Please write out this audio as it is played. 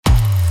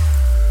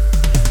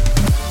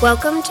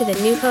Welcome to the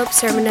New Hope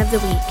Sermon of the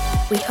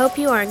Week. We hope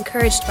you are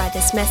encouraged by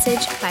this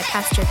message by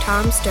Pastor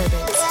Tom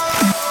Sturbins.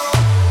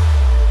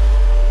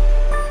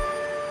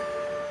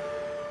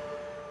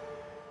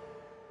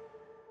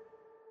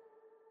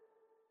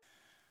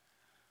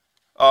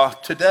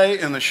 Today,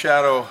 in the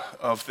shadow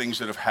of things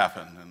that have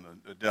happened and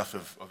the death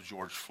of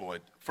George Floyd,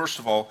 first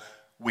of all,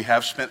 we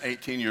have spent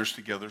 18 years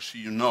together, so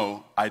you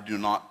know I do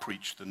not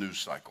preach the news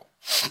cycle.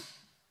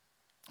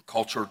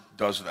 Culture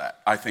does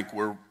that. I think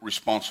we're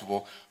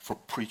responsible for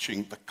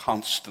preaching the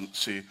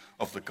constancy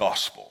of the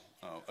gospel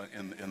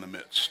in the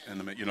midst,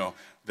 you know,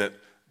 that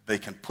they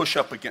can push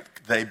up against,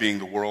 they being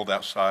the world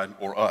outside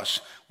or us,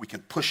 we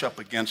can push up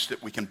against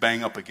it, we can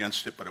bang up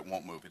against it, but it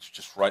won't move. It's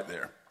just right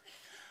there.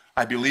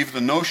 I believe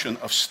the notion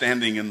of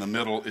standing in the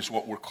middle is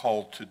what we're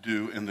called to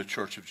do in the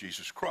Church of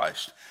Jesus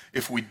Christ.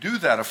 If we do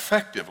that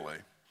effectively,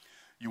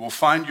 you will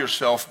find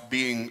yourself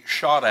being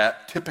shot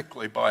at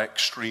typically by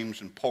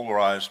extremes and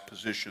polarized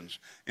positions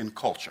in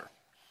culture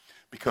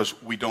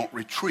because we don't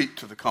retreat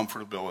to the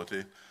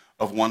comfortability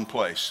of one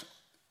place,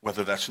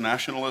 whether that's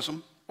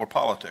nationalism or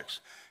politics.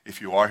 If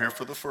you are here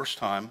for the first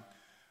time,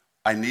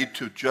 I need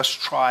to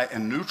just try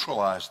and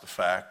neutralize the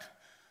fact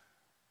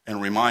and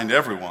remind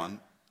everyone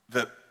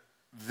that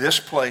this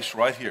place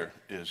right here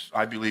is,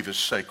 I believe, is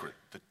sacred.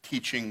 The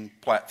teaching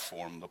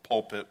platform, the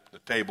pulpit, the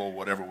table,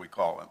 whatever we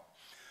call it.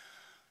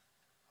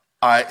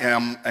 I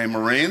am a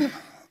Marine.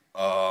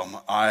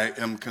 I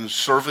am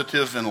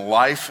conservative in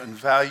life and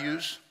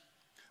values.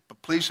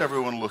 But please,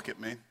 everyone, look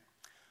at me.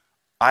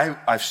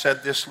 I've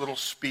said this little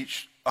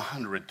speech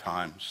 100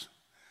 times,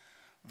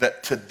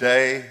 that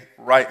today,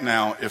 right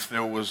now, if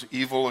there was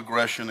evil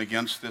aggression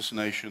against this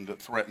nation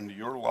that threatened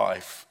your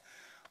life,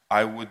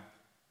 I would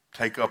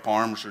take up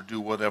arms or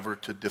do whatever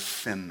to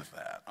defend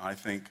that.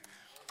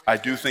 I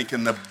do think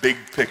in the big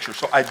picture.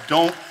 So I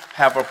don't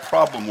have a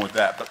problem with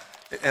that. But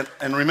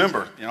and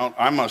remember, you know,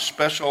 I'm a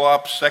Special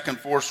Ops, Second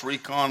Force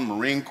Recon,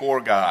 Marine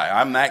Corps guy.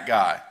 I'm that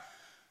guy.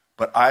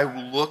 But I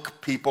look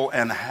people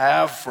and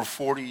have for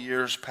 40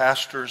 years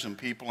pastors and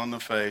people in the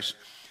face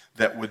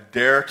that would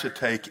dare to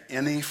take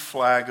any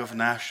flag of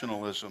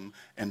nationalism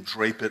and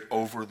drape it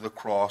over the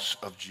cross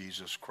of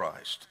Jesus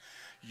Christ.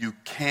 You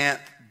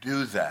can't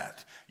do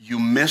that. You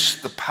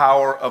miss the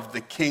power of the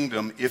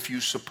kingdom if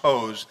you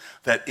suppose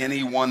that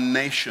any one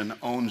nation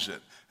owns it.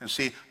 And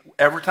see,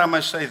 every time I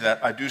say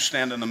that, I do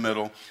stand in the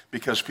middle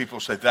because people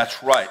say,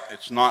 that's right.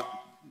 It's not,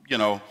 you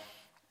know,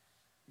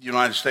 the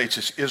United States,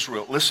 it's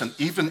Israel. Listen,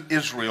 even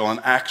Israel in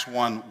Acts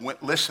 1,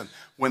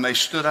 when they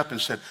stood up and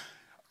said,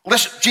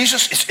 listen,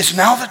 Jesus, it's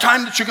now the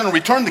time that you're going to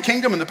return the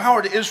kingdom and the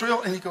power to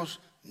Israel? And he goes,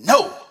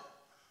 no,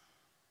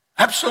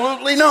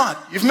 absolutely not.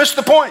 You've missed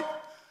the point.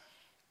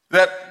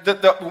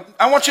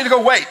 I want you to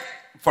go wait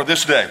for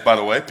this day, by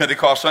the way,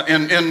 Pentecost,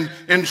 in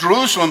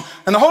Jerusalem,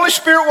 and the Holy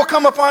Spirit will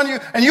come upon you,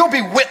 and you'll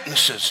be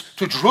witnesses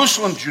to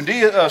Jerusalem,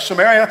 Judea,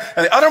 Samaria,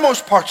 and the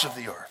uttermost parts of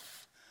the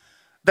earth.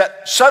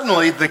 That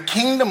suddenly the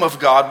kingdom of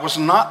God was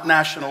not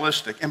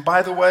nationalistic. And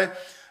by the way,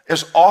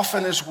 as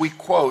often as we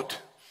quote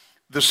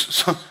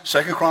this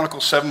 2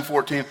 Chronicles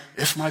 7:14,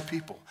 if my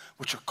people,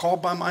 which are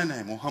called by my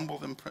name, will humble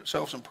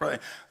themselves and pray,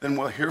 then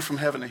we'll hear from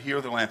heaven and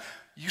hear the land.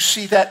 You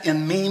see that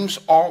in memes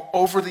all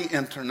over the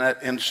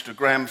internet,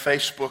 Instagram,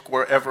 Facebook,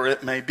 wherever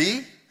it may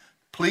be.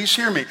 Please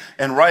hear me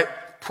and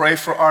pray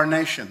for our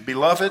nation.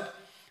 Beloved,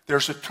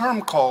 there's a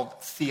term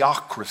called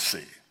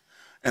theocracy,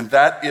 and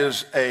that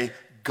is a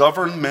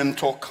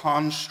governmental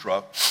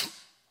construct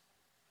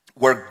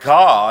where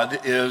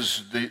God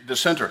is the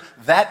center.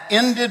 That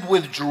ended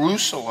with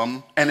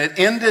Jerusalem, and it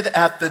ended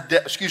at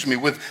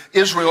with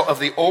Israel of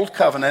the Old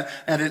Covenant,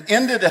 and it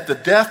ended at the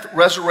death,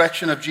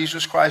 resurrection of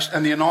Jesus Christ,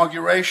 and the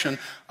inauguration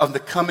of the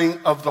coming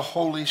of the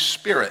Holy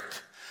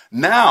Spirit.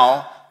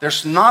 Now,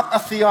 there's not a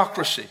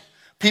theocracy.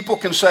 People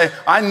can say,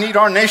 I need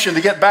our nation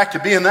to get back to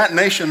being that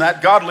nation,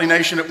 that godly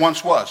nation it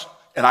once was.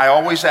 And I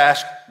always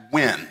ask,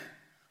 when?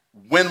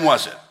 When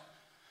was it?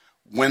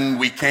 When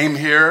we came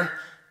here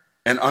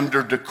and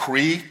under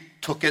decree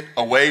took it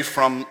away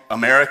from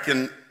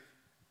American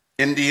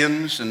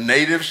Indians and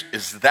natives?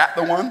 Is that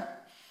the one?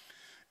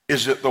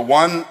 Is it the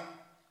one,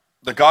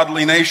 the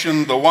godly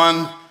nation, the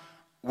one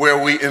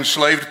where we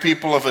enslaved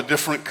people of a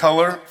different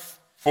color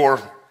for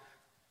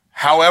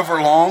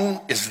however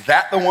long? Is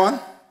that the one?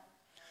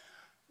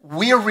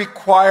 We are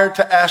required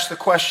to ask the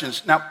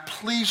questions. Now,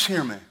 please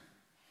hear me.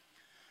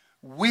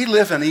 We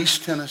live in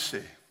East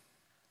Tennessee.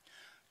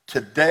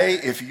 Today,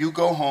 if you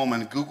go home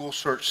and Google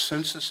search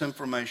census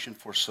information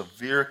for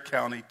Sevier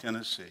County,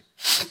 Tennessee,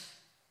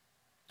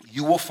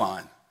 you will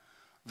find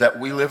that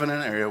we live in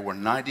an area where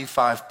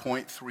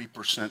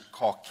 95.3%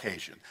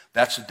 Caucasian.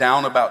 That's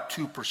down about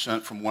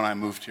 2% from when I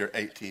moved here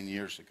 18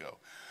 years ago.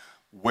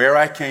 Where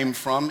I came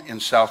from in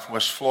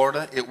Southwest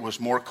Florida, it was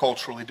more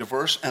culturally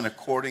diverse, and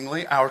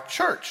accordingly, our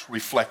church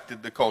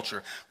reflected the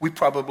culture. We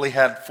probably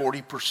had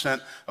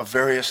 40% of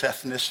various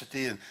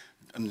ethnicity and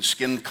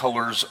skin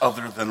colors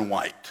other than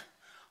white.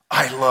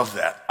 I love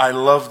that. I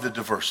love the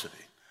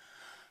diversity.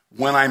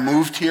 When I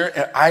moved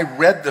here, I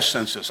read the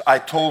census. I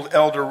told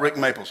Elder Rick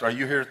Maples, are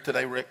you here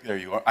today, Rick? There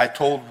you are. I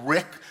told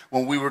Rick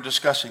when we were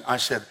discussing, I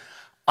said,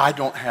 I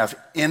don't have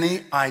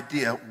any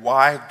idea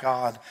why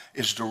God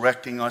is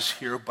directing us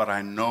here, but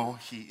I know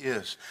he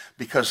is.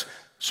 Because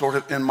sort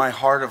of in my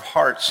heart of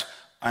hearts,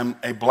 I'm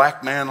a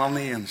black man on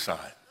the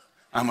inside.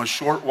 I'm a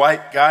short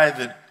white guy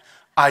that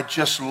I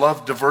just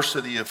love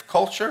diversity of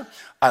culture.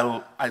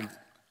 I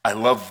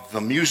love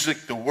the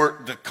music, the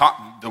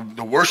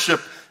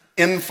worship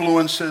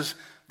influences,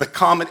 the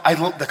comedy.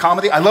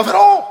 I love it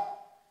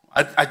all.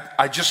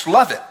 I just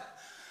love it.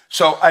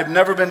 So I've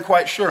never been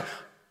quite sure.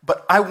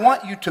 But I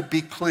want you to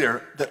be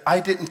clear that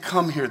I didn't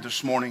come here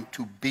this morning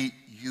to beat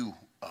you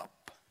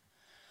up.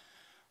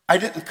 I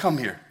didn't come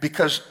here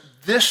because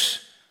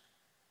this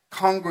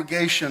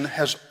congregation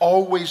has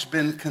always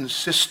been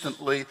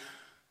consistently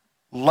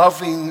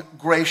loving,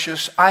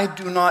 gracious. I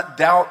do not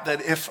doubt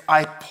that if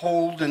I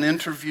polled and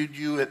interviewed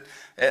you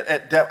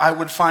I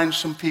would find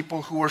some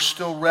people who are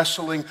still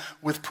wrestling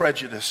with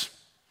prejudice.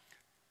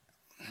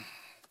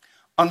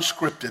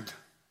 Unscripted.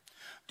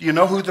 Do you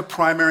know who the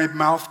primary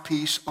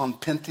mouthpiece on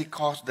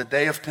Pentecost, the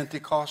day of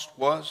Pentecost,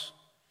 was?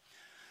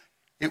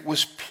 It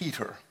was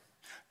Peter.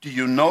 Do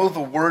you know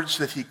the words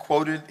that he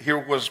quoted? Here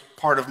was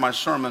part of my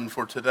sermon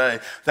for today.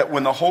 That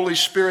when the Holy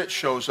Spirit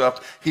shows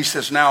up, he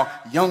says, now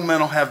young men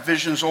will have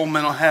visions, old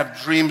men will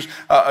have dreams,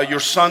 your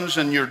sons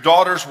and your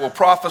daughters will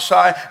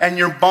prophesy, and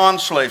your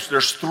bondslaves.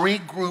 There's 3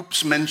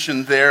 groups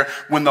mentioned there.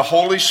 When the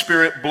Holy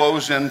Spirit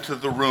blows into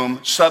the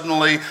room,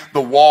 suddenly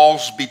the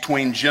walls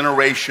between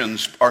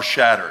generations are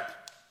shattered.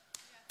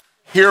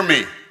 Hear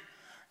me.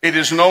 It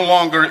is no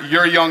longer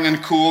you're young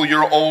and cool,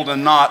 you're old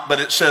and not, but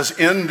it says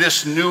in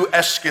this new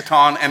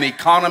eschaton and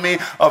economy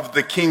of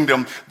the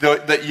kingdom,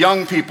 that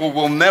young people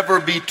will never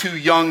be too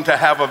young to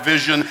have a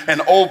vision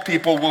and old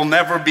people will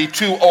never be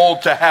too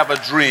old to have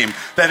a dream.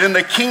 That in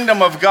the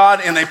kingdom of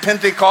God, in a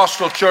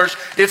Pentecostal church,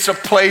 it's a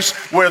place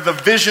where the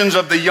visions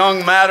of the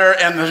young matter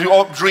and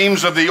the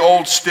dreams of the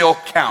old still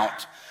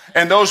count.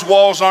 And those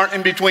walls aren't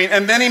in between.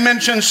 And then he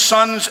mentions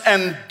sons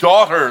and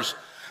daughters.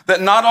 That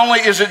not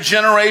only is it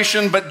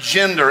generation, but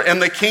gender. In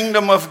the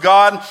kingdom of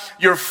God,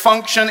 your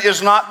function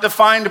is not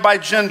defined by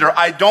gender.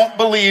 I don't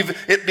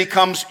believe it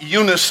becomes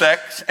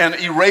unisex and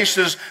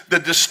erases the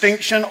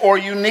distinction or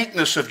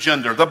uniqueness of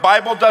gender. The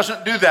Bible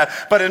doesn't do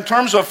that. But in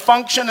terms of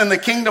function in the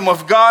kingdom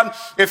of God,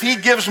 if he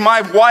gives my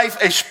wife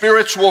a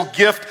spiritual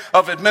gift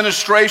of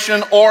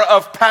administration or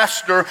of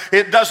pastor,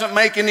 it doesn't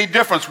make any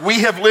difference. We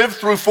have lived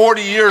through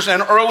 40 years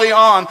and early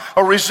on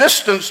a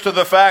resistance to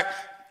the fact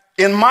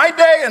in my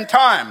day and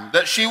time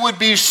that she would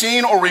be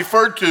seen or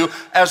referred to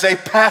as a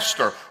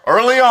pastor.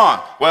 Early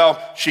on,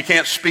 well, she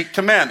can't speak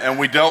to men. And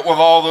we dealt with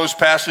all those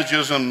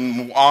passages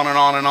and on and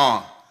on and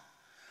on.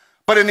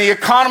 But in the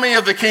economy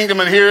of the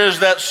kingdom, and here is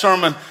that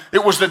sermon,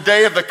 it was the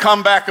day of the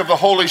comeback of the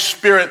Holy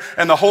Spirit,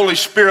 and the Holy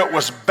Spirit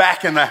was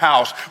back in the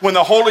house. When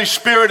the Holy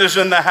Spirit is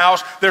in the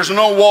house, there's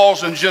no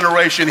walls in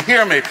generation.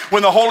 Hear me.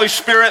 When the Holy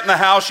Spirit in the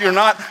house, you're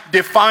not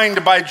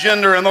defined by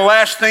gender. And the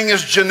last thing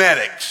is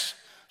genetics.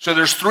 So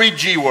there's 3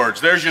 G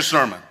words. There's your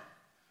sermon.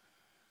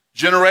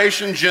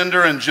 Generation,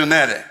 gender, and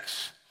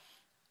genetics.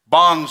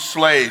 Bond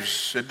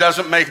slaves. It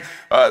doesn't make,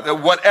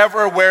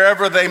 whatever,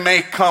 wherever they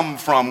may come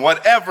from,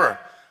 whatever.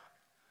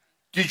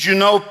 Did you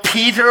know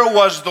Peter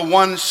was the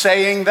one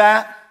saying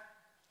that?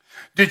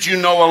 Did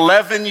you know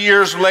 11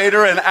 years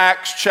later in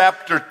Acts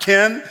chapter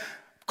 10,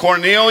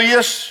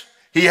 Cornelius,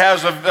 he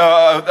has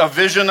a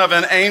vision of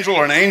an angel,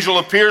 or an angel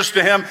appears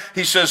to him.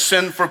 He says,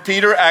 send for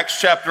Peter, Acts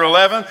chapter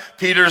 11.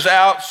 Peter's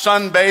out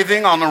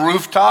sunbathing on the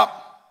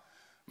rooftop.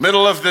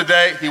 Middle of the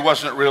day. He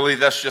wasn't really,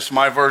 that's just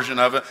my version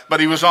of it. But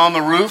he was on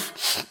the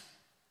roof.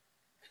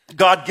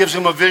 God gives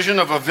him a vision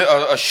of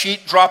a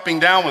sheet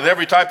dropping down with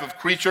every type of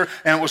creature.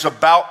 And it was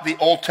about the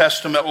Old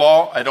Testament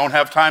law. I don't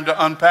have time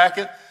to unpack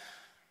it.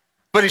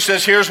 But he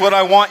says, here's what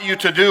I want you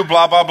to do,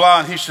 blah, blah, blah.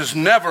 And he says,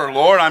 never,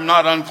 Lord, I'm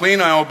not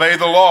unclean, I obey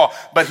the law.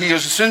 But he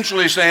is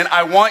essentially saying,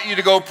 I want you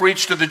to go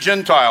preach to the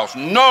Gentiles.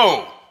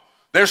 No,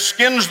 their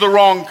skin's the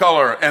wrong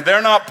color, and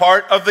they're not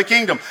part of the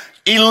kingdom.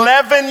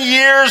 11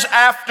 years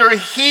after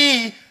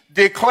he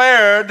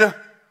declared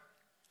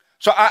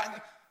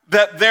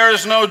that there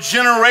is no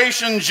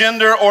generation,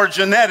 gender, or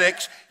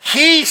genetics,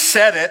 he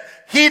said it,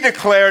 he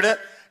declared it.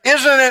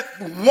 Isn't it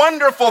a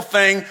wonderful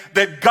thing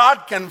that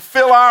God can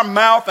fill our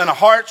mouth and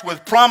hearts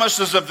with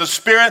promises of the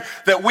Spirit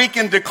that we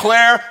can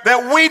declare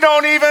that we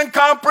don't even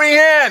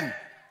comprehend?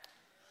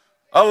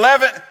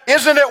 11,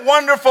 isn't it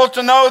wonderful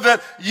to know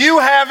that you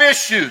have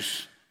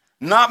issues,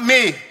 not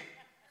me?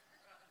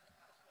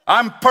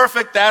 I'm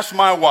perfect, ask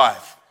my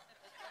wife.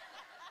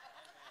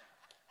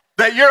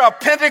 That you're a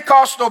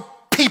Pentecostal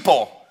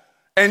people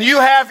and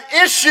you have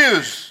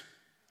issues,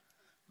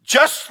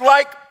 just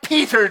like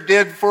Peter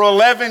did for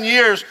 11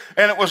 years,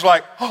 and it was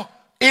like,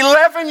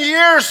 11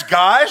 years,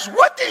 guys.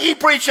 What did he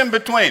preach in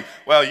between?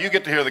 Well, you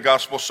get to hear the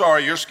gospel.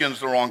 Sorry, your skin's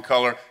the wrong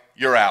color.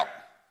 You're out.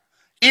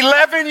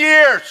 11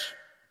 years.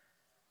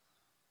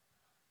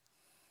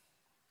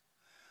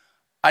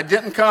 I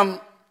didn't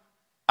come,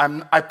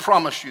 I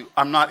promise you,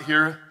 I'm not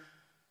here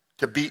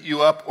to beat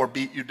you up or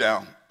beat you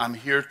down. I'm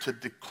here to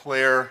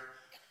declare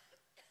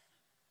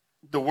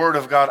the word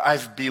of God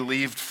I've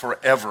believed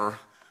forever.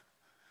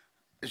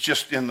 It's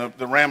just in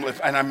the ramble,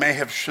 and I may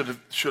have should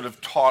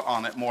have taught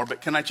on it more, but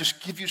can I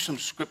just give you some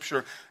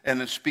scripture and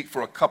then speak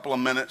for a couple of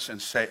minutes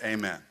and say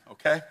amen,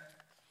 okay?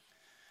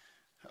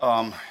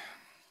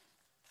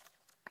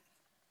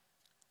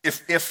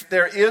 If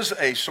there is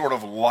a sort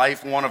of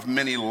life, one of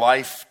many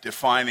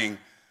life-defining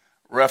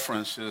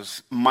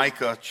references,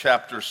 Micah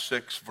chapter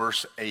 6,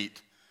 verse 8.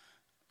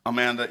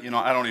 Amanda,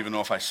 I don't even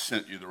know if I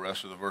sent you the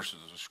rest of the verses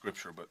of the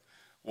scripture, but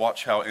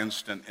watch how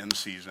instant in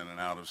season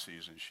and out of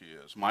season she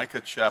is.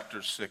 Micah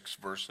chapter 6,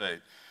 verse 8.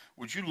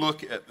 Would you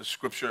look at the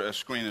scripture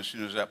screen as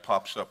soon as that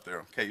pops up there?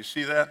 Okay, you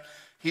see that?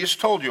 He has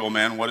told you, O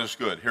man, what is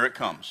good. Here it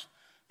comes.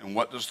 And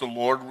what does the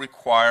Lord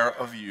require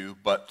of you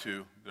but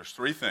to, there's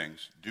three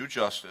things, do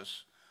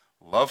justice,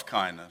 love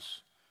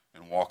kindness,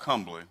 and walk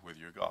humbly with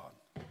your God.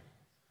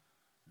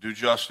 Do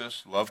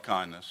justice, love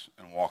kindness,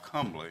 and walk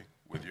humbly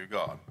with your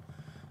God.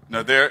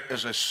 Now there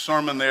is a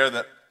sermon there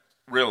that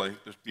really,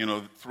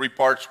 3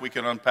 parts we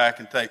can unpack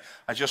and take.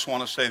 I just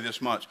want to say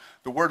this much.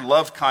 The word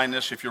love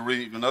kindness, if you're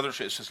reading another,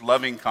 it says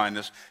loving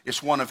kindness.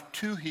 It's one of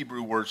 2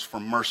 Hebrew words for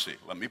mercy.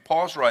 Let me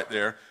pause right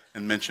there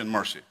and mention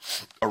mercy.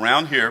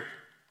 Around here,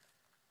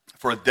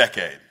 for a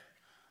decade,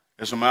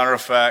 as a matter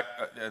of fact,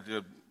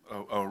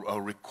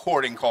 a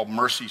recording called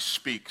Mercy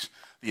Speaks,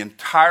 the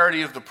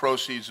entirety of the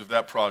proceeds of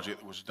that project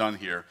that was done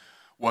here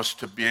was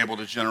to be able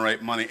to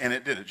generate money, and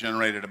it did. It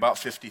generated about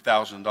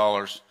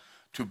 $50,000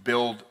 to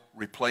build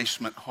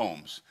replacement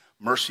homes.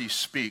 Mercy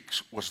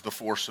Speaks was the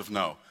force of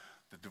no.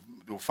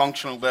 The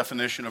functional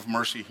definition of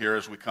mercy here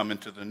as we come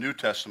into the New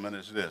Testament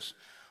is this: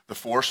 the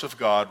force of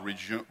God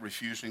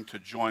refusing to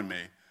join me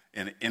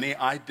in any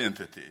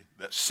identity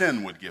that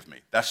sin would give me.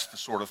 That's the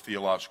sort of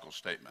theological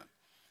statement.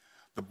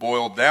 The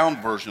boiled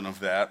down version of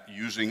that,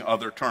 using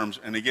other terms,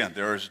 and again,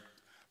 there is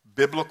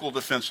biblical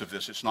defense of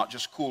this. It's not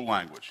just cool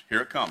language. Here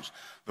it comes.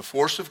 The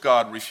force of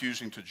God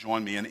refusing to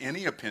join me in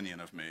any opinion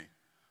of me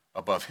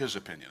above his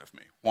opinion of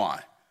me.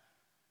 Why?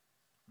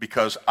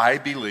 Because I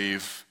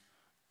believe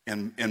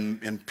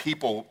in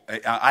people,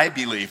 I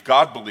believe,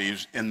 God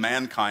believes in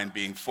mankind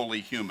being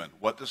fully human.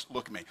 What does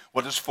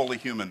fully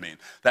human mean?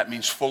 That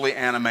means fully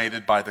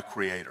animated by the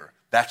Creator.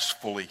 That's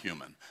fully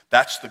human.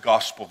 That's the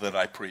gospel that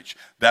I preach.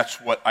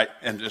 That's what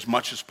and as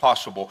much as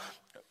possible,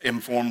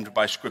 informed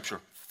by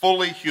Scripture.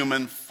 Fully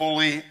human,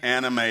 fully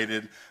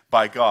animated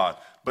by God.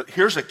 But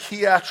here's a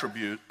key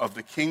attribute of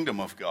the kingdom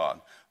of God,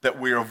 that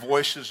we are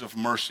voices of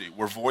mercy.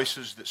 We're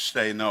voices that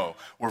say no.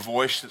 We're a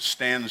voice that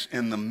stands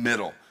in the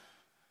middle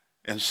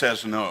and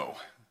says no.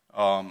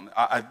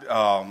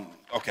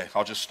 Okay,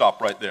 I'll just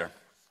stop right there.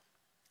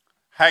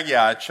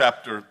 Haggai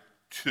chapter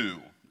 2,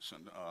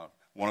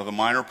 one of the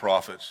minor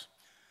prophets.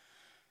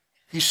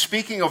 He's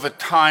speaking of a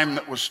time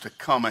that was to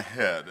come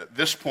ahead. At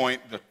this point,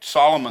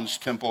 Solomon's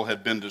temple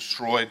had been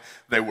destroyed.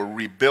 They were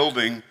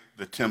rebuilding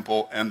the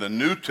temple, and the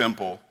new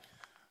temple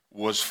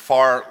was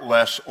far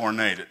less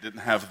ornate. It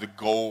didn't have the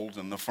gold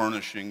and the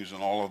furnishings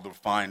and all of the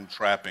fine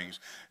trappings.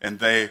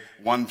 And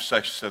one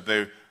section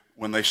said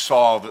when they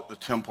saw that the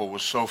temple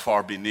was so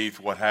far beneath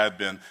what had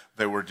been,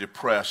 they were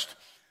depressed.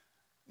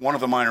 One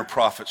of the minor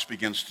prophets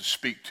begins to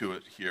speak to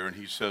it here, and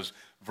he says,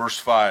 verse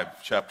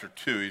 5, chapter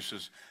 2, he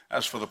says,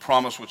 as for the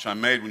promise which I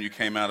made when you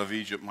came out of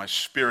Egypt, my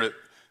spirit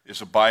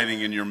is abiding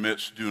in your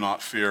midst, do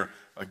not fear.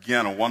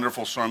 Again, a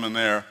wonderful sermon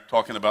there,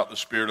 talking about the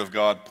Spirit of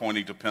God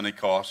pointing to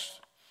Pentecost,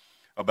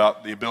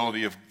 about the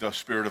ability of the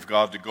Spirit of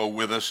God to go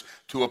with us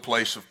to a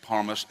place of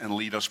promise and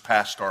lead us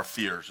past our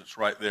fears. It's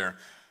right there.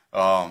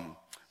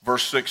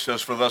 Verse 6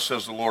 says, for thus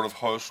says the Lord of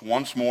hosts,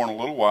 once more in a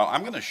little while,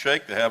 I'm going to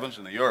shake the heavens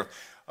and the earth.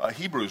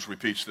 Hebrews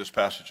repeats this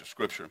passage of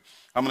Scripture.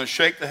 I'm going to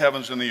shake the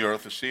heavens and the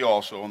earth, the sea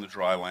also, and the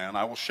dry land.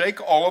 I will shake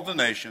all of the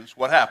nations.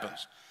 What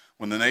happens?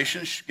 When the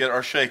nations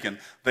are shaken,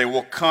 they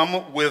will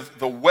come with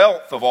the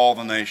wealth of all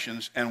the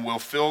nations and will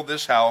fill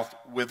this house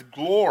with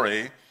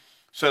glory,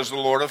 says the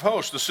Lord of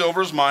hosts. The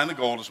silver is mine, the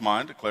gold is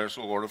mine, declares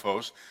the Lord of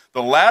hosts.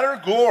 The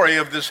latter glory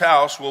of this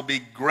house will be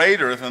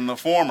greater than the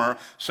former,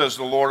 says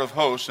the Lord of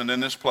hosts, and in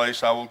this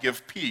place I will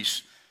give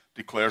peace,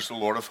 declares the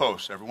Lord of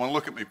hosts. Everyone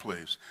look at me,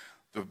 please.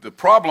 The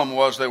problem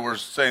was they were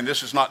saying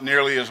this is not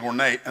nearly as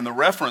ornate, and the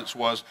reference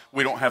was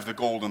we don't have the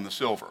gold and the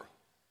silver.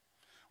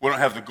 We don't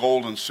have the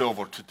gold and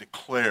silver to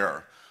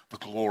declare the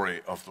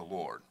glory of the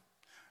Lord.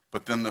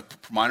 But then the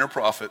minor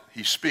prophet,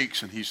 he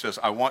speaks and he says,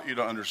 I want you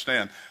to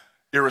understand,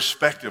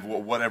 irrespective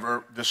of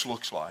whatever this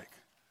looks like,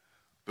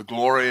 the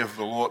glory of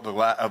the Lord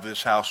of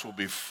this house will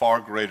be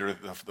far greater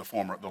than the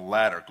former, the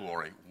latter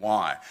glory.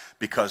 Why?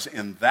 Because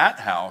in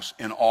that house,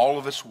 in all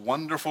of its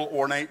wonderful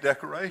ornate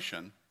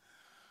decoration,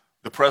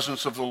 the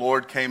presence of the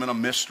Lord came in a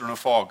mist and a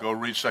fog. Go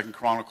read 2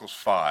 Chronicles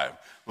 5.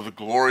 Well, the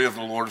glory of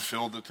the Lord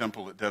filled the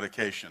temple at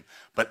dedication.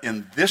 But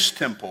in this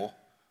temple,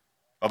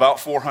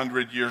 about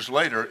 400 years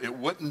later, it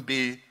wouldn't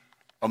be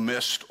a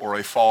mist or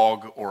a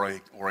fog or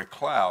a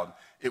cloud.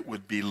 It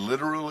would be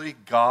literally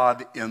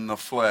God in the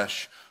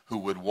flesh who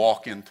would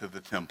walk into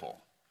the temple.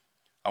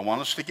 I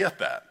want us to get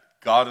that.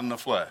 God in the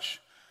flesh.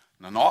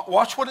 Now,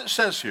 watch what it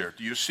says here.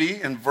 Do you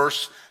see in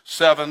verse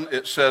 7,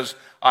 it says,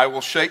 I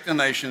will shake the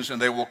nations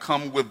and they will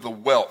come with the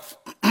wealth.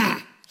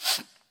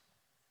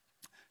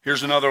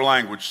 Here's another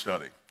language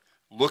study.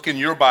 Look in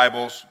your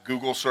Bibles,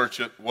 Google search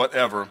it,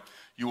 whatever.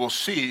 You will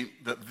see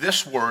that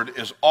this word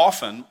is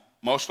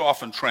most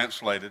often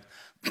translated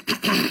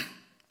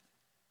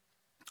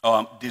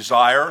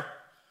desire,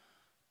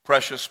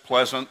 precious,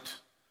 pleasant,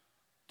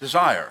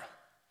 desire.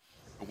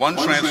 One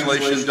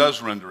translation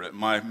does render it.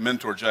 My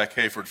mentor, Jack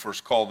Hayford,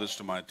 first called this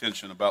to my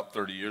attention about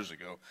 30 years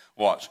ago.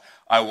 Watch.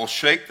 I will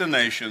shake the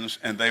nations,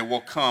 and they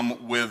will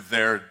come with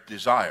their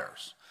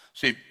desires.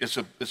 See, it's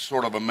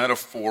sort of a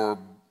metaphor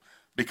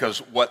because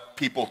what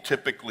people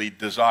typically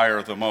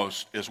desire the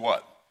most is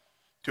what?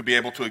 To be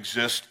able to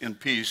exist in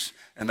peace,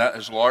 and that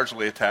is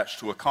largely attached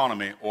to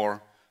economy or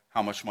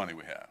how much money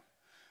we have.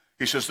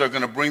 He says they're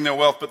going to bring their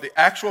wealth, but the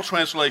actual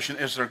translation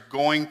is they're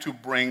going to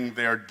bring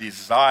their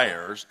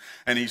desires.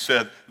 And he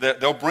said that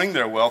they'll bring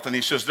their wealth, and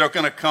he says they're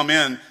going to come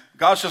in.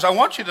 God says, I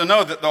want you to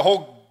know that the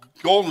whole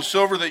gold and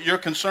silver that you're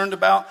concerned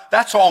about,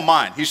 that's all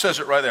mine. He says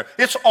it right there.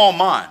 It's all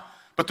mine.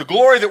 But the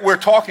glory that we're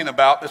talking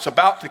about that's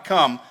about to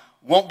come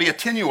won't be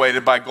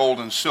attenuated by gold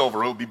and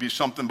silver. It will be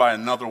something by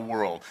another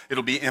world.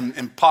 It'll be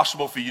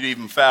impossible for you to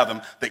even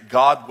fathom that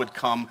God would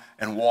come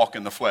and walk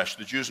in the flesh.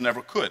 The Jews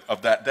never could,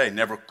 of that day,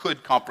 never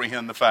could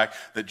comprehend the fact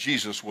that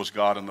Jesus was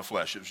God in the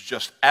flesh. It was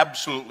just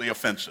absolutely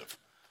offensive.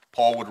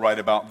 Paul would write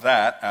about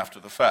that after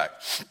the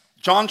fact.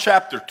 John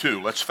chapter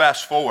 2, let's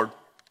fast forward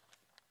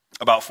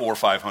about 400 or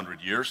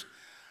 500 years.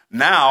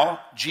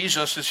 Now,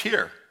 Jesus is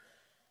here.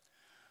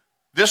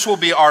 This will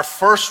be our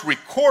first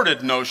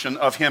recorded notion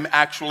of him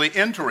actually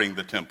entering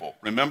the temple.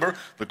 Remember,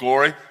 the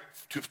glory,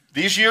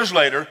 these years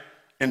later,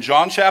 in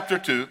John chapter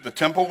 2, the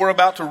temple we're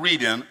about to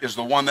read in is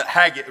the one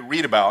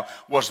that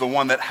was the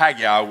one that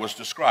Haggai was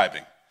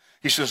describing.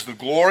 He says, the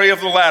glory of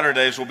the latter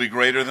days will be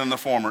greater than the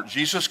former.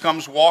 Jesus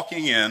comes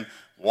walking in.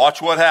 Watch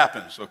what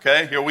happens,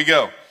 okay? Here we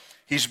go.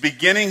 He's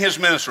beginning his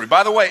ministry.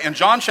 By the way, in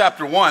John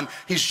chapter 1,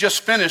 he's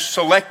just finished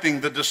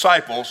selecting the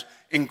disciples,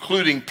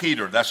 including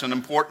Peter. That's an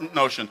important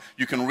notion.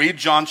 You can read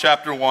John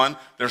chapter 1.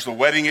 There's the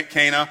wedding at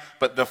Cana.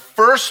 But the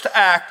first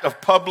act of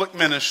public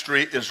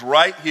ministry is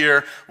right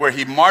here where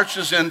he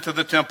marches into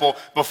the temple.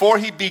 Before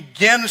he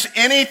begins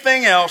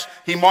anything else,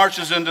 he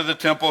marches into the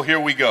temple. Here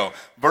we go.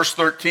 Verse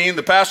 13,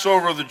 the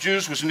Passover of the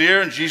Jews was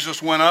near, and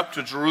Jesus went up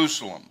to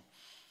Jerusalem.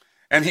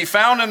 And he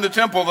found in the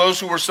temple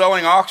those who were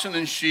selling oxen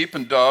and sheep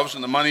and doves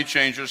and the money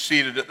changers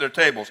seated at their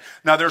tables.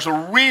 Now there's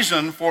a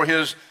reason for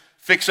his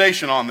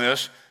fixation on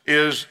this.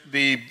 Is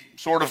the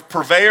sort of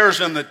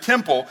purveyors in the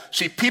temple.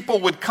 See, people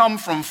would come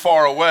from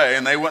far away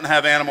and they wouldn't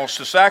have animals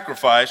to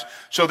sacrifice,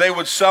 so they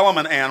would sell them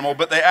an animal,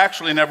 but they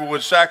actually never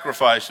would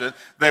sacrifice it.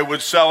 They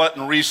would sell it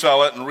and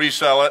resell it and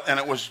resell it, and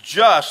it was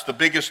just the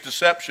biggest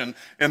deception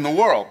in the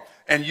world.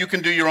 And you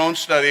can do your own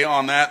study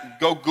on that.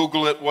 Go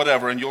Google it,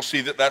 whatever, and you'll see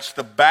that that's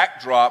the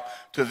backdrop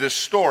to this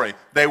story.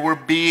 They were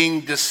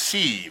being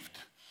deceived.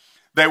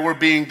 They were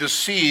being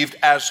deceived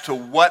as to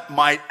what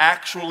might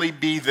actually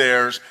be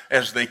theirs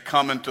as they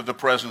come into the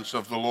presence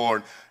of the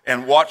Lord.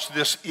 And watch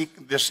this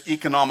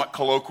economic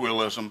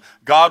colloquialism.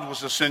 God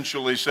was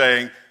essentially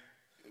saying,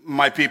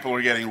 my people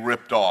are getting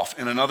ripped off.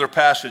 In another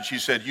passage, he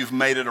said, you've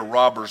made it a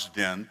robber's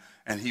den.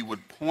 And he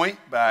would point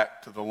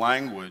back to the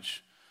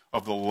language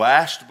of the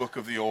last book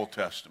of the Old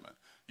Testament.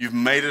 You've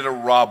made it a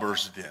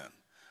robber's den.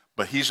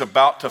 But he's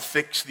about to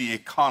fix the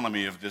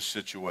economy of this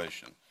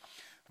situation.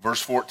 Verse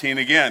 14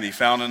 again, he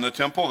found in the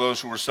temple those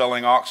who were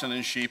selling oxen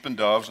and sheep and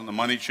doves and the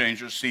money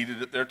changers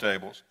seated at their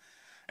tables.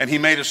 And he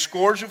made a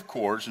scourge of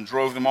cords and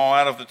drove them all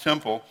out of the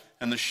temple,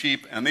 and the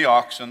sheep and the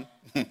oxen.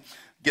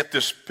 Get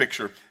this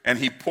picture. And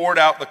he poured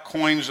out the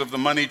coins of the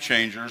money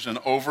changers and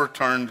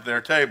overturned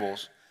their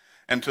tables.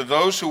 And to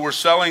those who were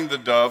selling the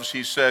doves,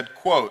 he said,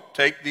 quote,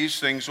 take these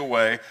things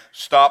away.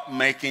 Stop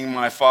making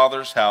my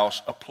Father's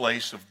house a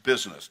place of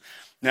business.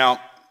 Now,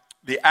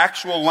 the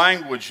actual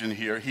language in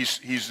here,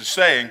 he's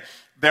saying,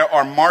 there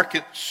are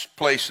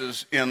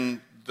marketplaces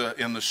in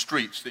the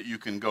streets that you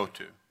can go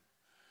to.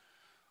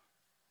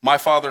 My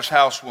Father's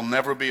house will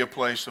never be a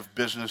place of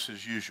business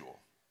as usual.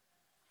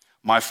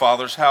 My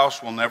Father's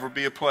house will never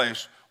be a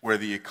place where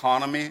the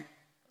economy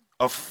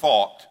of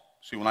thought,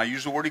 see, when I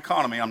use the word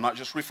economy, I'm not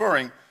just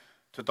referring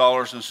to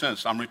dollars and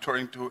cents. I'm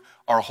referring to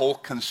our whole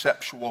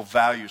conceptual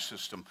value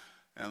system.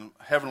 And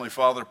Heavenly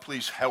Father,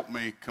 please help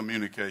me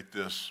communicate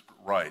this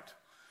right.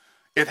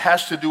 It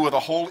has to do with a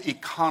whole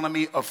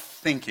economy of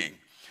thinking.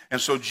 And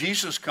so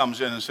Jesus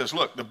comes in and says,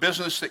 look, the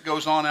business that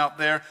goes on out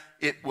there,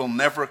 it will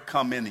never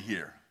come in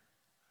here.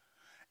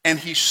 And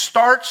he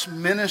starts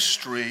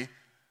ministry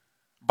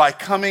by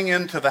coming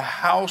into the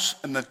house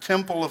and the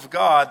temple of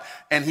God,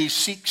 and he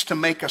seeks to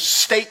make a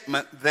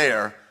statement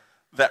there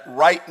that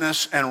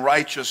rightness and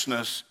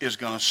righteousness is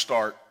going to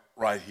start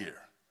right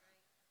here.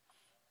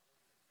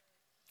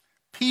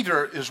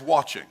 Peter is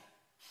watching.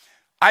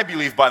 I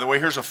believe, by the way,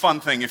 here's a fun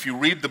thing. If you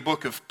read the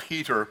book of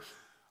Peter,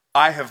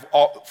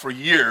 For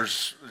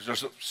years,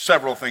 there's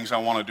several things I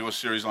want to do a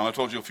series on. I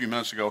told you a few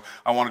minutes ago,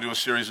 I want to do a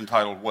series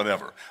entitled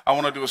Whatever. I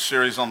want to do a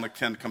series on the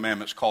 10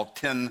 Commandments called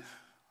 10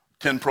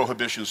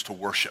 Prohibitions to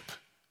Worship,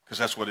 because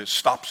that's what it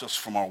stops us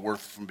from our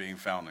worth from being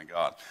found in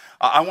God.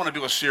 I want to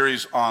do a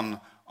series on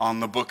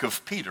the book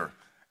of Peter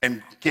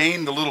and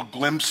gain the little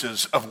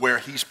glimpses of where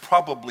he's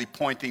probably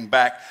pointing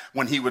back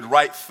when he would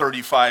write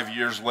 35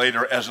 years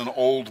later as an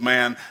older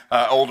man,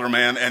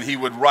 and he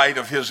would write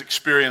of his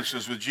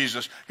experiences with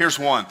Jesus. Here's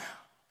one.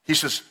 He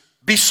says,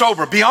 be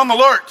sober, be on the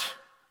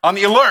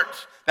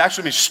alert. That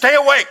actually means stay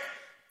awake.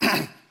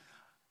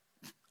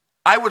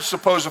 I would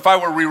suppose if I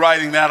were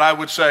rewriting that, I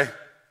would say,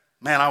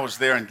 man, I was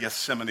there in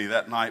Gethsemane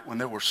that night when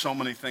there were so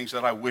many things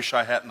that I wish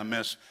I hadn't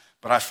missed,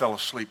 but I fell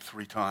asleep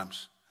 3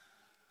 times.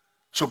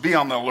 So be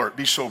on the alert,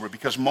 be sober,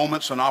 because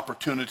moments and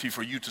opportunity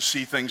for you to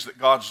see things that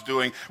God's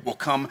doing will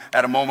come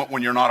at a moment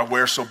when you're not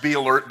aware. So be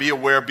alert, be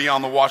aware, be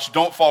on the watch.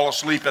 Don't fall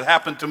asleep. It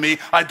happened to me.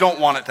 I don't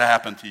want it to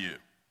happen to you.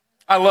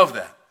 I love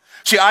that.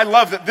 See, I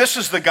love that this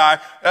is the guy,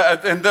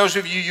 and those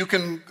of you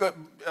can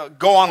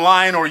go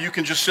online or you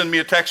can just send me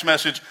a text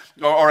message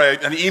or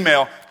an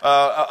email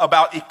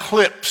about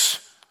eclipse.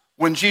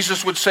 When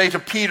Jesus would say to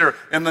Peter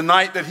in the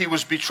night that he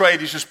was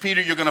betrayed, he says,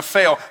 Peter, you're going to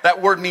fail.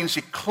 That word means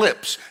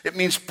eclipse. It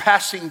means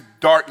passing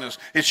darkness.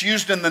 It's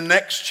used in the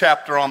next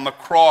chapter on the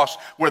cross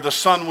where the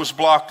sun was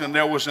blocked and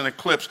there was an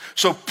eclipse.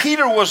 So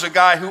Peter was a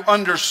guy who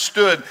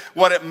understood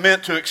what it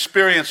meant to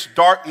experience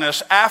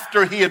darkness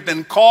after he had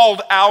been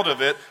called out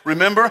of it.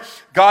 Remember,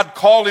 God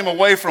called him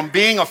away from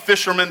being a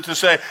fisherman to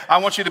say, I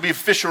want you to be a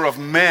fisher of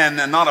men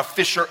and not a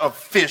fisher of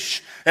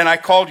fish. And I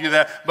called you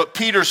that. But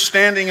Peter's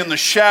standing in the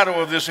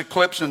shadow of this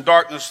eclipse and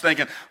darkness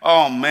thinking,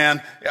 oh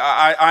man,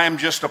 I am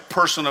just a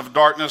person of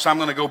darkness. I'm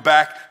going to go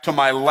back to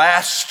my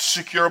last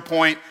secure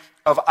point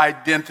of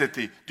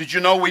identity. Did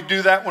you know we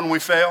do that when we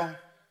fail?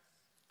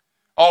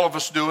 All of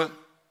us do it.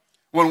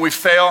 When we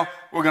fail,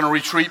 we're going to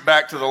retreat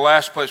back to the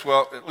last place.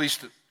 Well, at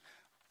least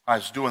I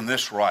was doing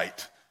this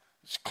right.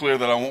 It's clear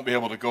that I won't be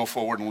able to go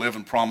forward and live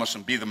and promise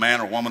and be the man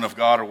or woman of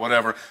God or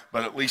whatever,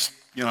 but at least,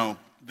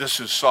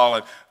 this is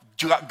solid.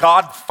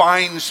 God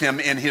finds him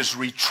in his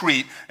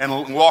retreat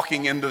and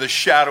walking into the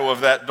shadow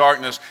of that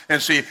darkness.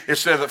 And see, it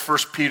said that 1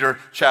 Peter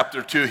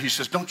chapter 2, he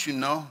says, don't you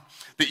know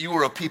that you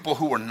were a people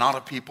who were not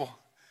a people?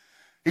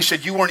 He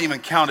said, you weren't even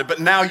counted, but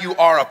now you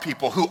are a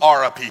people who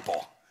are a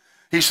people.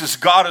 He says,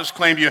 God has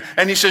claimed you.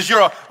 And he says,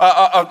 you're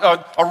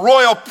a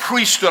royal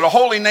priesthood, a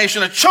holy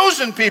nation, a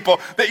chosen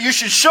people, that you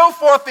should show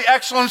forth the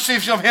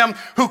excellencies of him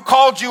who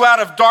called you out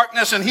of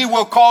darkness, and he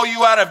will call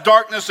you out of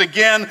darkness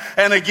again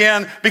and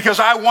again, because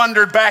I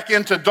wandered back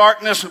into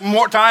darkness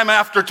more time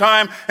after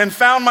time and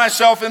found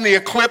myself in the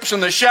eclipse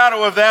and the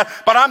shadow of that.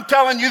 But I'm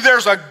telling you,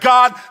 there's a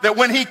God that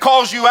when he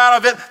calls you out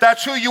of it,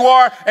 that's who you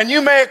are. And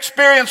you may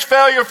experience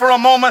failure for a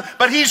moment,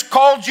 but he's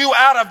called you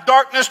out of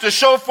darkness to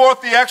show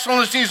forth the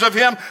excellencies of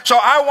him. So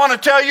I want to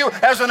tell you,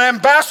 as an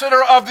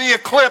ambassador of the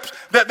eclipse,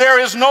 that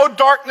there is no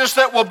darkness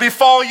that will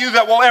befall you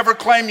that will ever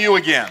claim you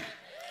again.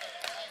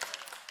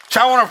 So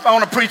I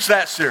want to preach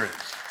that series.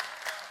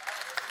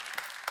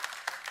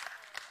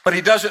 But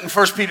he does it in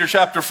 1 Peter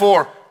chapter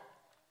 4,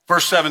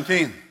 verse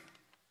 17.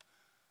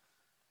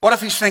 What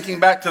if he's thinking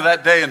back to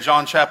that day in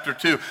John chapter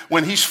 2,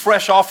 when he's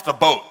fresh off the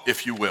boat,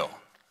 if you will,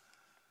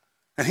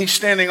 and he's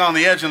standing on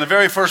the edge in the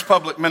very first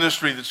public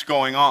ministry that's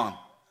going on?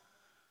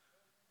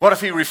 What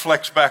if he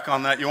reflects back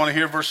on that? You want to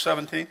hear verse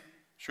 17?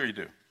 Sure you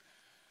do.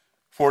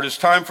 For it is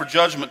time for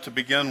judgment to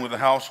begin with the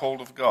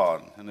household of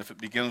God. And if it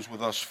begins with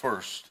us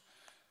first,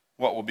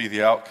 what will be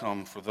the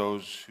outcome for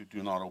those who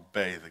do not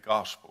obey the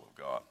gospel of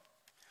God?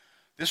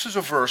 This is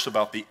a verse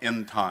about the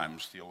end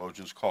times.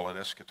 Theologians call it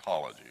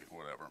eschatology,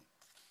 whatever.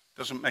 It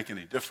doesn't make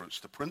any difference.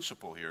 The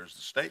principle here is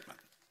the statement.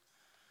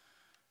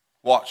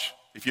 Watch.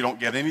 If you don't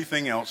get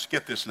anything else,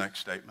 get this next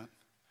statement.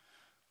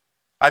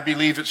 I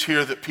believe it's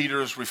here that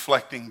Peter is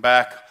reflecting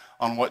back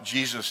on what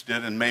Jesus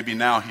did, and maybe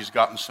now he's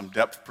gotten some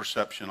depth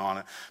perception on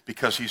it,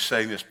 because he's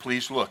saying this.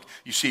 Please look.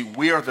 You see,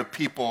 we are the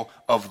people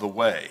of the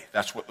way.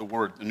 That's what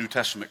the New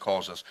Testament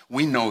calls us.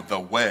 We know the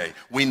way.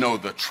 We know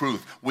the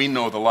truth. We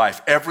know the life.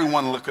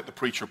 Everyone look at the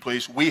preacher,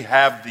 please. We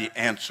have the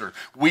answer.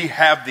 We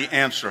have the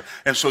answer.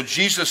 And so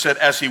Jesus said,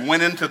 as he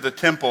went into the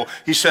temple,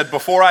 he said,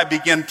 before I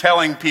begin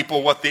telling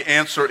people what the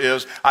answer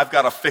is, I've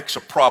got to fix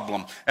a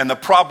problem. And the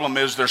problem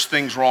is there's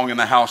things wrong in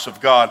the house of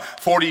God.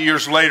 40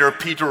 years later,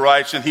 Peter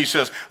writes, and he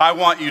says, I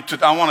want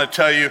to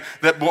tell you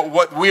that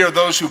what we are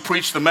those who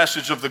preach the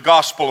message of the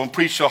gospel and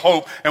preach the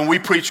hope, and we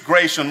preach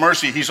grace and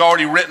mercy. He's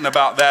already written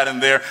about that in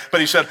there.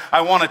 But he said,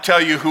 I want to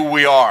tell you who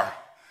we are.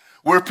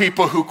 We're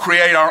people who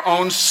create our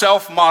own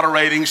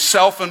self-moderating,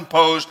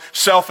 self-imposed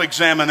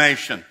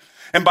self-examination.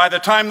 And by the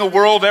time the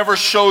world ever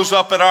shows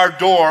up at our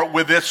door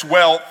with its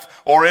wealth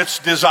or its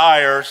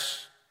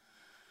desires,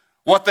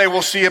 what they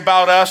will see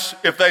about us,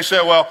 if they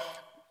say, well,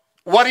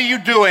 What are you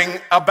doing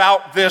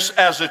about this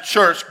as a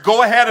church?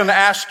 Go ahead and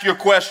ask your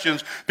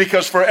questions,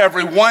 because for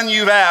every one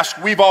you've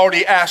asked, we've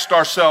already asked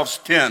ourselves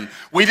 10.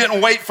 We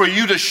didn't wait for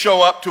you to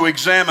show up to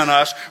examine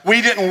us.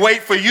 We didn't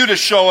wait for you to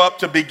show up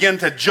to begin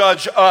to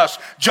judge us.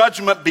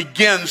 Judgment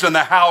begins in the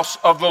house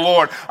of the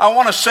Lord. I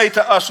want to say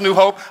to us, New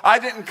Hope, I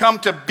didn't come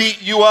to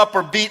beat you up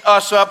or beat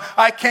us up.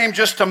 I came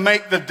just to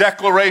make the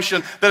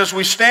declaration that as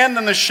we stand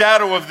in the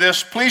shadow of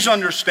this, please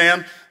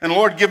understand, and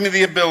Lord, give me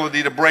the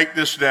ability to break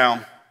this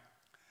down.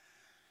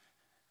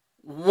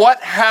 What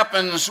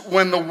happens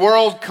when the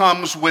world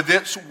comes with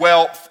its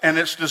wealth and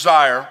its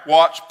desire?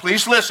 Watch,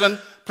 please listen,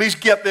 please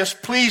get this,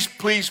 please,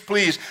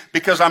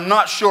 because I'm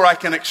not sure I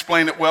can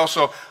explain it well,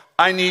 so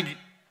I need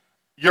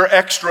your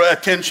extra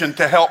attention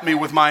to help me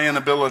with my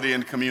inability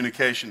in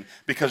communication,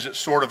 because it's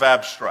sort of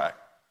abstract.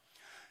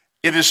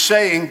 It is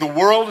saying the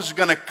world is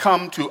going to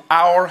come to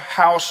our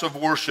house of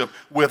worship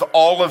with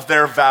all of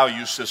their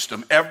value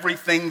system,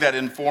 everything that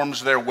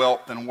informs their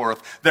wealth and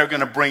worth. They're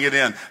going to bring it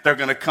in. They're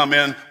going to come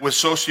in with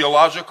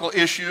sociological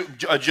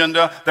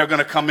agenda. They're going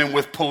to come in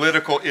with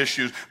political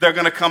issues. They're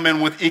going to come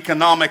in with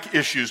economic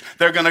issues.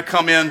 They're going to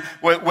come in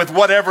with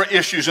whatever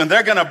issues, and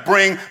they're going to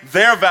bring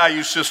their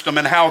value system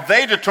and how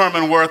they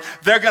determine worth.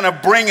 They're going to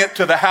bring it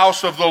to the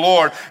house of the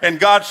Lord. And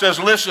God says,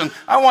 listen,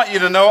 I want you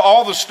to know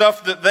all the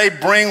stuff that they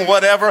bring,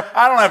 whatever,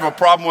 I don't have a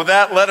problem with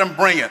that. Let them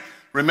bring it.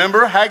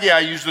 Remember, Haggai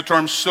used the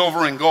term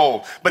silver and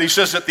gold. But he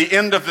says at the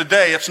end of the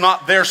day, it's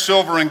not their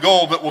silver and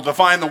gold that will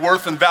define the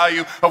worth and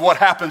value of what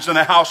happens in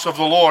the house of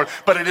the Lord,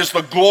 but it is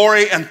the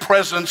glory and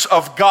presence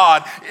of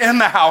God in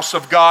the house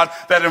of God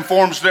that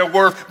informs their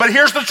worth. But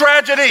here's the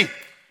tragedy.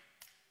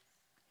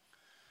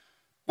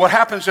 What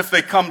happens if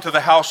they come to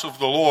the house of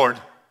the Lord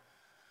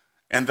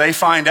and they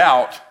find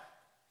out,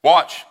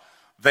 watch,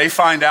 they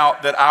find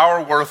out that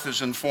our worth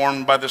is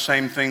informed by the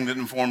same thing that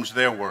informs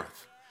their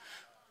worth?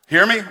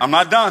 Hear me? I'm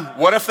not done.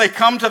 What if they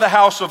come to the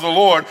house of the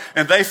Lord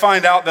and they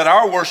find out that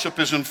our worship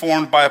is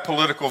informed by a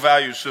political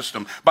value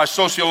system, by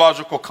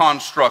sociological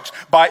constructs,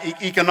 by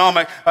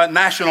economic,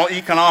 national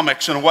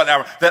economics and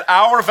whatever, that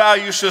our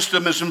value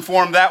system is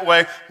informed that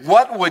way?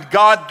 What would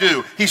God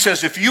do? He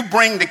says, if you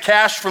bring the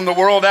cash from the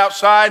world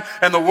outside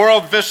and the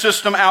world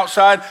system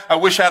outside, I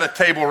wish I had a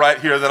table right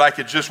here that I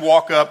could just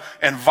walk up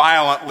and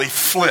violently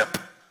flip.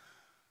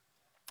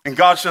 And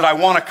God said, I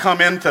want to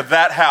come into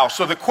that house.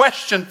 So the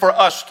question for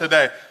us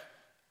today,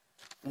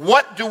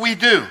 what do we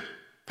do?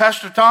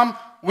 Pastor Tom,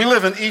 we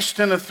live in East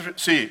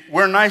Tennessee.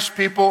 We're nice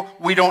people.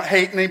 We don't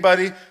hate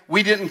anybody.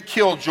 We didn't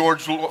kill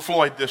George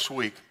Floyd this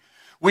week.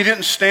 We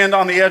didn't stand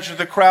on the edge of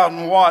the crowd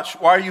and watch.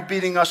 Why are you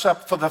beating us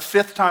up? For the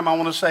fifth time, I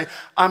want to say,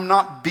 I'm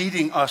not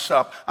beating us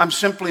up. I'm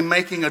simply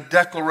making a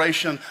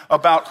declaration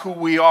about who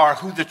we are,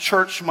 who the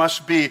church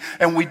must be.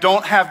 And we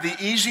don't have the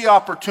easy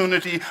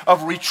opportunity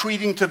of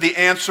retreating to the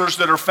answers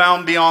that are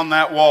found beyond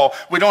that wall.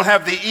 We don't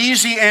have the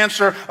easy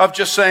answer of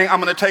just saying, I'm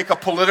going to take a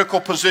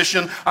political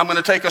position. I'm going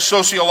to take a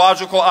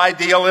sociological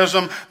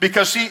idealism.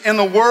 Because see, in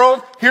the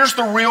world, here's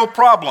the real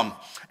problem.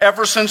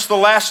 Ever since the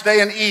last day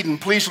in Eden,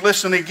 please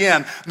listen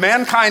again.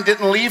 Mankind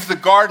didn't leave the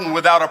garden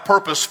without a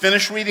purpose.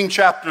 Finish reading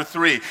chapter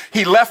 3.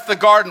 He left the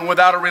garden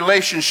without a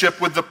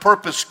relationship with the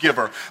purpose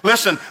giver.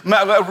 Listen,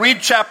 read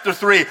chapter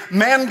 3.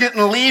 Man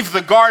didn't leave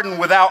the garden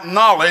without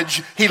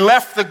knowledge. He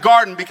left the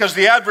garden because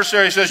the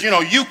adversary says,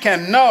 you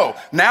can know.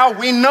 Now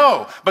we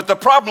know. But the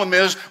problem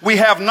is we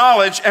have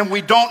knowledge and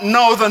we don't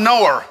know the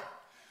knower.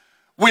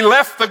 We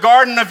left the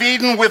Garden of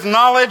Eden with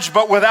knowledge,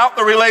 but without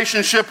the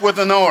relationship with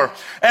the knower.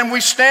 And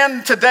we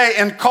stand today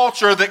in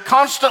culture that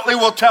constantly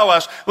will tell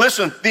us,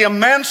 listen, the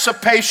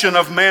emancipation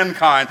of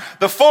mankind,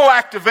 the full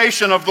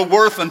activation of the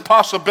worth and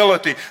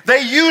possibility.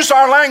 They use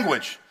our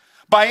language.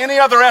 By any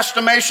other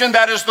estimation,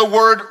 that is the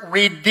word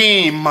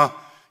redeem.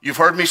 You've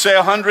heard me say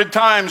 100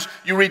 times,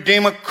 you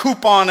redeem a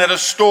coupon at a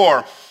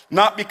store.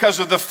 Not because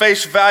of the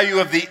face value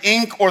of the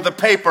ink or the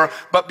paper,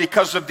 but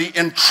because of the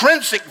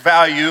intrinsic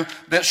value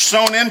that's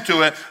sewn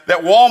into it, that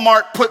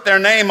Walmart put their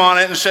name on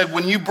it and said,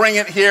 when you bring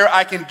it here,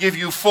 I can give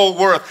you full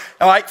worth.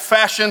 And like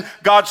fashion,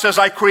 God says,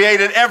 I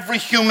created every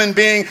human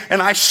being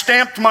and I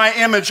stamped my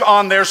image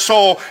on their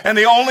soul. And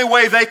the only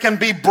way they can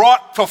be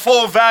brought to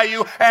full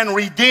value and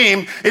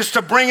redeemed is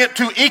to bring it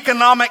to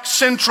economic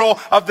central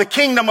of the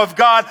kingdom of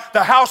God,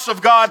 the house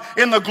of God,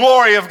 in the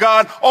glory of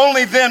God.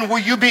 Only then will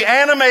you be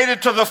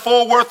animated to the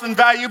full worth and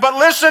value. But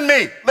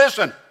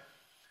listen.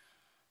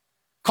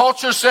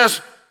 Culture says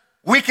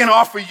we can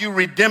offer you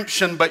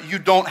redemption, but you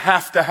don't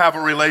have to have a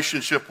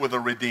relationship with a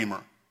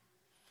redeemer.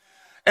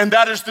 And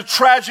that is the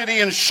tragedy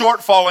in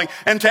shortfalling.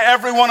 And to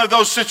every one of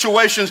those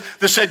situations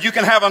that said you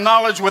can have a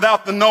knowledge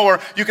without the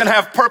knower, you can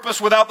have purpose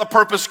without the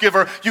purpose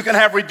giver, you can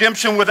have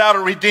redemption without a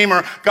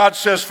redeemer, God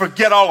says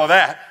forget all of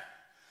that.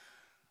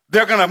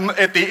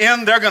 At the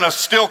end, they're going to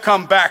still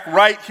come back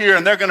right here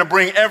and they're going to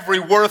bring every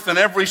worth and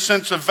every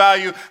sense of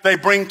value they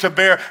bring to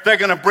bear. They're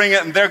going to bring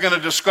it and they're going to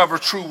discover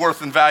true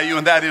worth and value,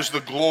 and that is the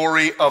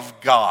glory of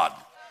God.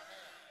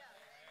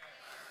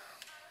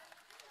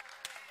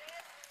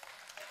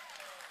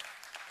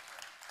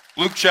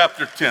 Luke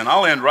chapter 10.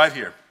 I'll end right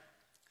here.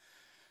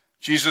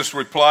 Jesus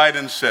replied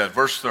and said,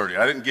 verse 30.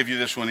 I didn't give you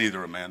this one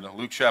either, Amanda.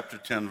 Luke chapter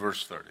 10,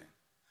 verse 30.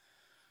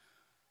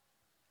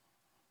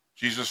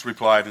 Jesus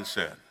replied and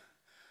said,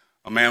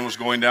 a man was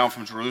going down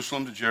from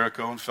Jerusalem to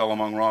Jericho and fell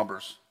among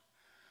robbers.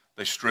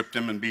 They stripped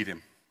him and beat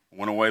him,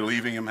 went away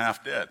leaving him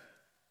half dead.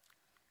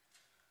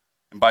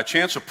 And by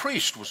chance, a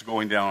priest was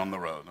going down on the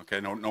road. Okay,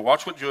 now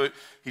watch what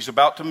he's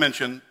about to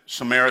mention.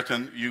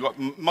 Samaritan.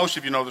 Most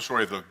of you know the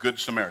story of the Good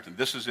Samaritan.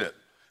 This is it.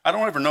 I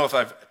don't ever know if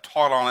I've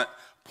taught on it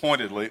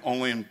pointedly,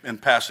 only in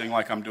passing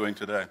like I'm doing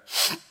today.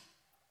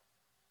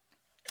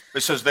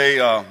 It says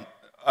a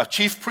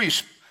chief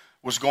priest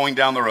was going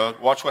down the road.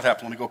 Watch what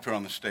happened. Let me go up here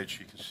on the stage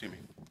so you can see me.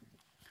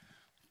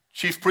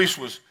 Chief priest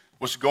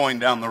was going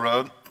down the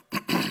road.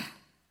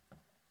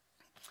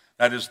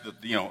 That is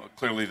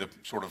clearly the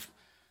sort of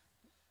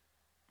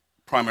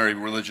primary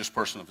religious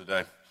person of the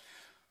day.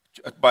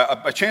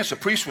 By chance, a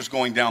priest was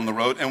going down the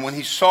road, and when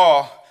he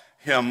saw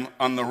him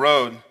on the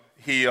road,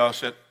 he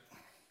said,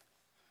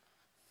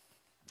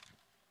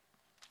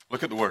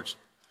 look at the words.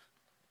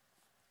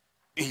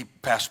 He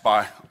passed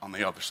by on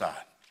the other side.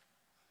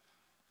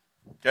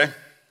 Okay?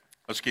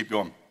 Let's keep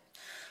going.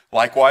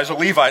 Likewise, a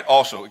Levite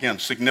also, again,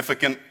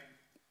 significant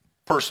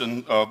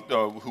person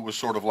who was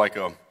sort of like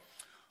a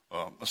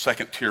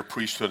second-tier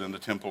priesthood in the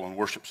temple and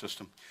worship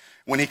system.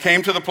 When he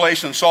came to the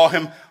place and saw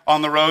him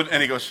on the road,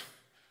 and he goes,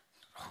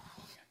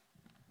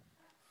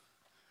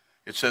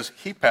 it says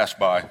he passed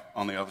by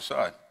on the other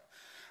side.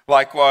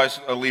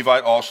 Likewise, a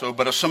Levite also,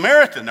 but a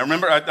Samaritan. Now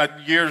remember,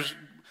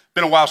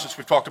 been a while since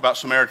we've talked about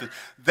Samaritans.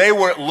 They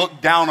were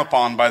looked down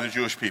upon by the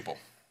Jewish people.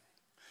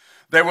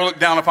 They were looked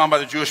down upon by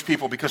the Jewish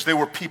people because they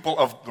were people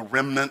of the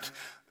remnant.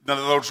 In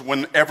other words,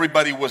 when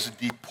everybody was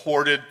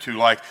deported to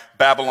like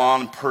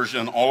Babylon and Persia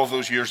and all of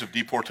those years of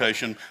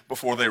deportation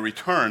before they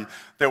returned,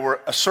 there were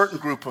a certain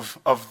group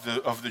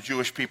of the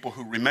Jewish people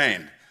who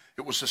remained.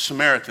 It was the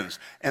Samaritans.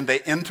 And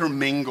they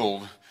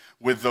intermingled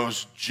with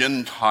those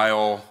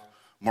Gentile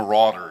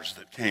marauders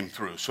that came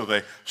through. So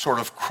they sort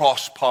of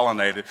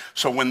cross-pollinated.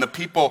 So when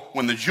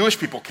the Jewish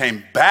people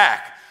came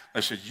back,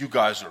 they said, you're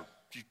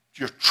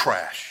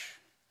trash.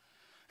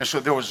 And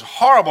so there was a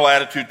horrible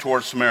attitude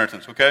towards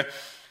Samaritans, okay?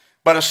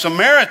 But a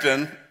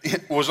Samaritan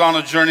was on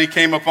a journey,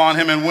 came upon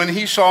him, and when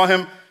he saw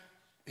him,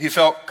 he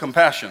felt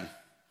compassion.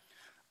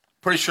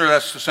 Pretty sure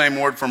that's the same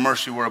word for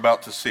mercy we're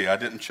about to see. I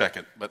didn't check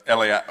it, but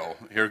Eliao,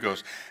 here it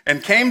goes.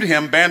 And came to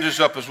him, bandaged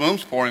up his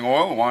wounds, pouring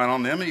oil and wine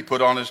on them, and he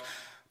put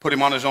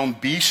him on his own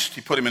beast,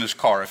 he put him in his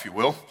car, if you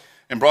will,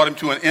 and brought him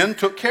to an inn,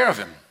 took care of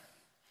him.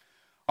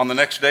 On the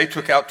next day,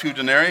 took out 2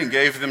 denarii and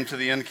gave them to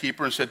the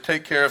innkeeper and said,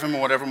 take care of him,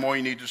 and whatever more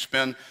you need to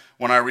spend,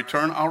 when I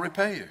return, I'll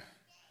repay you.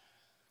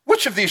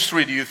 Which of these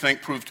 3 do you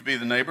think proved to be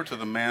the neighbor to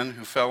the man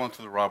who fell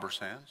into the robber's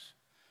hands?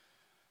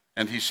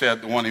 And he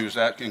said, the one he was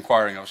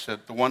inquiring of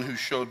said, the one who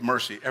showed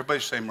mercy.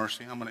 Everybody say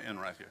mercy. I'm going to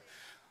end right here.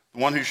 The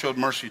one who showed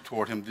mercy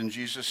toward him. Then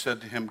Jesus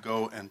said to him,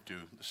 go and do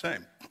the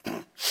same.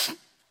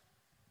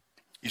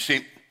 You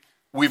see,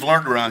 we've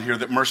learned around here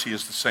that mercy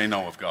is the say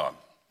no of God.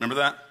 Remember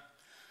that?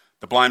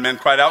 The blind man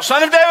cried out,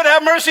 Son of David,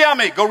 have mercy on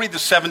me. Go read the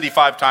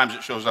 75 times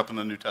it shows up in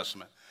the New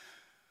Testament.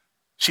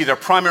 See, their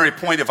primary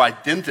point of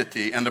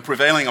identity and the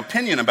prevailing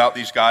opinion about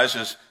these guys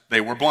is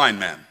they were blind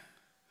men.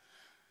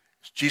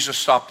 Jesus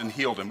stopped and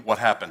healed them. What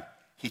happened?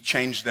 He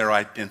changed their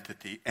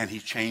identity and he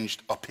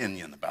changed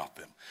opinion about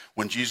them.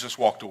 When Jesus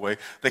walked away,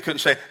 they couldn't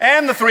say,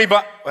 and the 3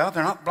 blind. Well,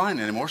 they're not blind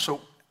anymore,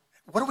 so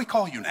what do we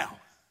call you now?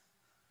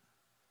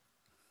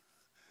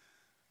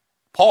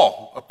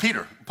 Paul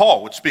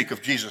would speak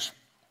of Jesus.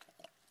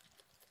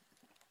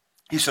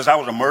 He says, I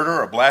was a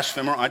murderer, a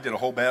blasphemer. I did a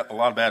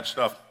lot of bad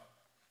stuff.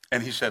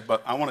 And he said,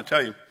 but I want to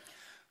tell you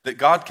that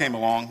God came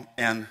along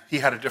and he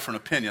had a different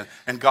opinion.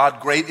 And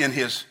God, great in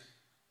his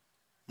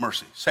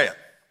mercy. Say it.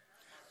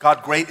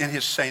 God, great in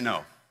his say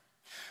no.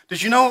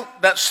 Did you know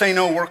that say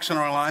no works in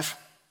our life?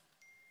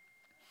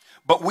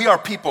 But we are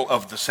people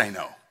of the say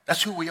no.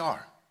 That's who we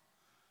are.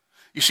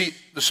 You see,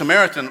 the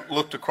Samaritan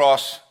looked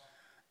across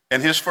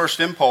and his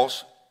first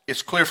impulse,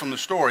 it's clear from the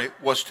story,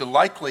 was to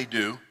likely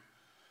do,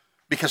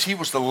 because he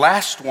was the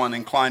last one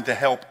inclined to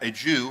help a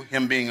Jew,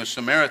 him being a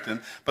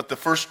Samaritan, but the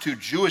first 2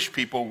 Jewish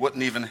people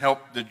wouldn't even help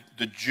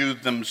the Jew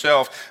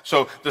themselves.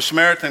 So the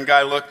Samaritan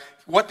guy looked,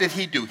 what did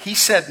he do? He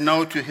said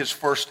no to his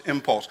first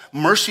impulse.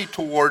 Mercy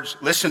towards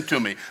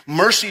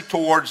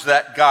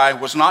that guy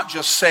was not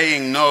just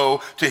saying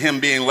no to him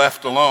being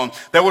left alone.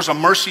 There was a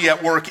mercy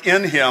at work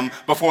in him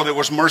before there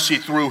was mercy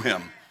through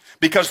him.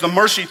 Because the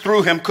mercy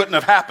through him couldn't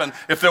have happened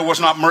if there was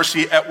not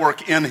mercy at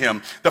work in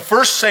him. The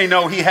first say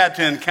no he had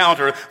to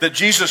encounter that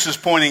Jesus is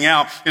pointing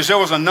out is there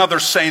was another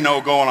say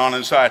no going on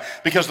inside.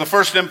 Because the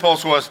first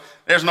impulse was,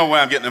 there's no way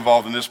I'm getting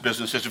involved in this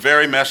business. It's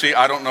very messy.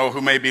 I don't know who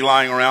may be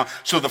lying around.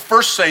 So the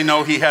first say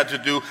no he had to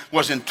do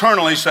was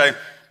internally say,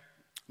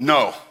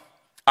 no,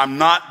 I'm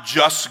not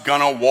just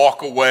going to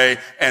walk away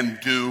and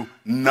do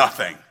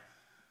nothing.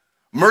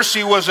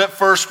 Mercy was at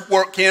first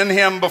work in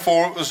him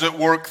before it was at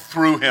work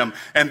through him.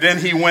 And then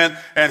he went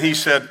and he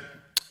said,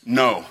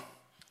 no,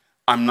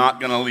 I'm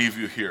not going to leave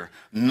you here.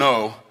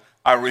 No,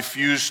 I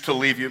refuse to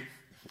leave you.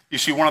 You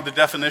see, one of the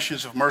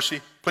definitions of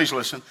mercy, please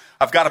listen.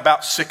 I've got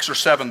about 6 or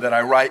 7 that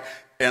I write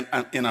in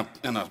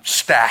a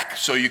stack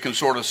so you can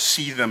sort of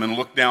see them and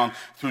look down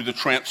through the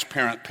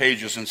transparent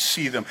pages and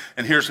see them.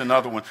 And here's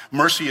another one.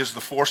 Mercy is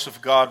the force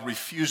of God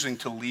refusing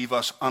to leave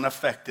us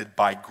unaffected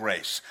by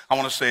grace. I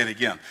want to say it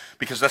again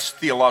because that's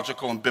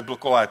theological and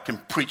biblical. I can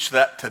preach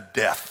that to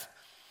death.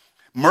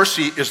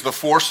 Mercy is the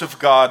force of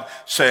God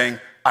saying,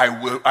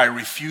 I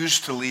refuse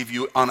to leave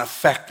you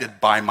unaffected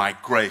by my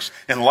grace.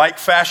 In like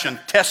fashion,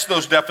 test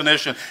those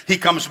definitions. He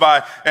comes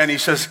by and he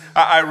says,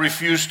 I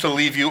refuse to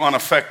leave you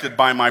unaffected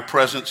by my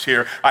presence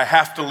here. I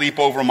have to leap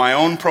over my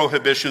own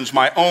prohibitions,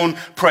 my own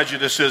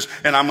prejudices,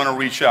 and I'm going to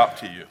reach out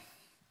to you.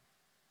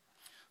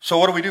 So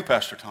what do we do,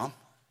 Pastor Tom?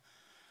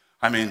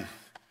 I mean,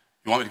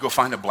 you want me to go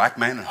find a black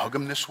man and hug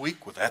him this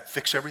week? Would that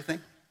fix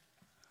everything?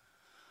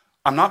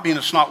 I'm not being a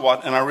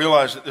snotwad, and I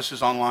realize that this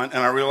is online,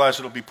 and I realize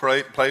it'll be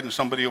played, and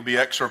somebody will be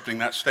excerpting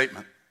that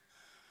statement.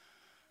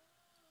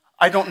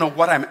 I don't know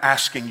what I'm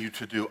asking you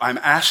to do. I'm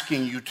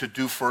asking you to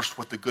do first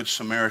what the Good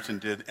Samaritan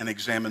did and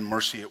examine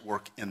mercy at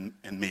work in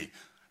me.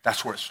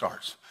 That's where it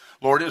starts.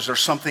 Lord, is there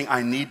something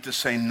I need to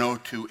say no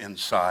to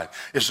inside?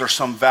 Is there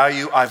some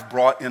value I've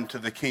brought into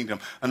the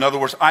kingdom? In other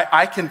words,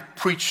 I can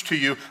preach to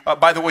you.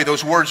 By the way,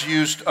 those words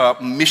used,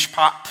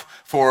 mishpat,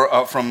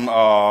 from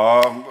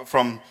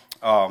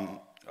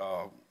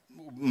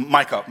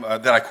Micah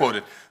that I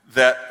quoted,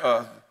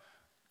 that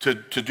to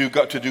do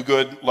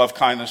good, love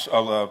kindness,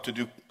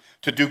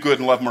 to do good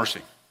and love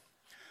mercy.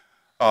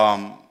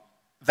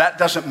 That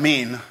doesn't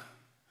mean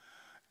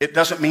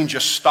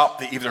just stop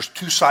the either. There's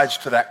 2 sides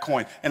to that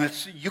coin, and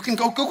you can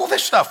go Google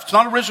this stuff. It's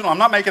not original. I'm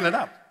not making it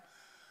up.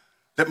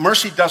 That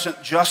mercy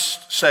doesn't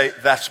just say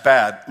that's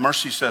bad.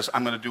 Mercy says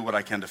I'm going to do what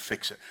I can to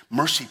fix it.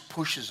 Mercy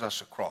pushes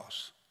us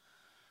across.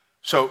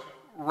 So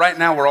right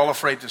now, we're all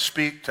afraid to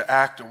speak, to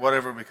act, or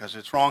whatever because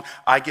it's wrong.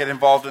 I get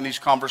involved in these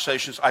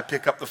conversations. I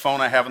pick up the phone.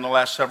 I have in the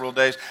last several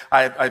days.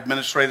 I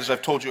administrate, as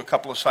I've told you, a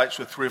couple of sites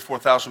with 3,000 or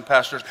 4,000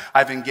 pastors.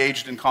 I've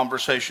engaged in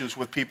conversations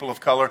with people of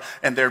color,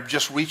 and they're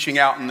just reaching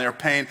out in their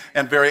pain.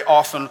 And very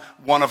often,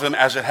 one of them,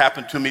 as it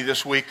happened to me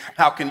this week,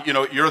 how can,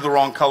 you're the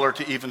wrong color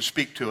to even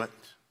speak to it.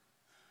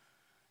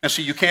 And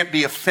so you can't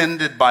be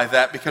offended by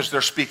that because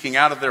they're speaking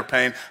out of their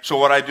pain. So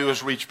what I do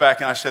is reach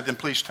back and I said, then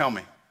please tell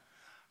me.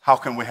 How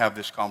can we have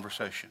this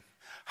conversation?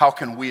 How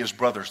can we as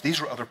brothers,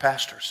 these are other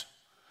pastors,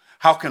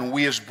 how can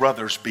we as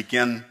brothers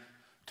begin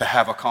to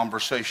have a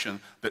conversation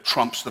that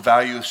trumps the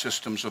value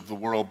systems of the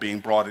world being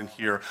brought in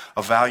here,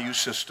 a value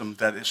system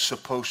that is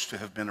supposed to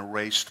have been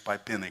erased by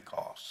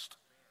Pentecost?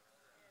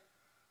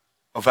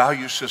 A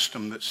value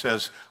system that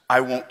says,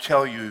 I won't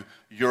tell you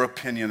your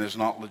opinion is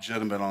not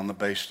legitimate on the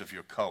basis of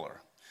your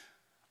color.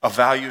 A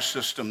value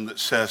system that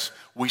says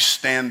we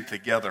stand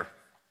together.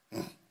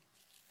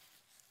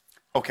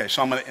 Okay,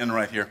 so I'm going to end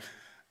right here.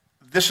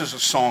 This is a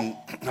song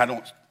I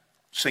don't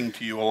sing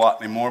to you a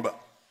lot anymore, but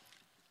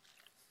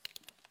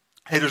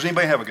hey, does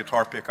anybody have a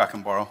guitar pick I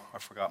can borrow? I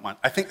forgot mine.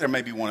 I think there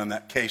may be one in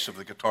that case of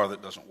the guitar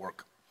that doesn't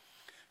work.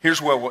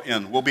 Here's where we'll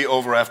end. We'll be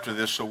over after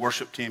this, so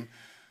worship team,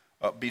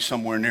 be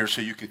somewhere near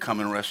so you can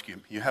come and rescue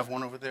me. You have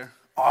one over there?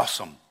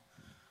 Awesome.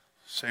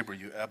 Sabre,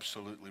 you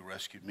absolutely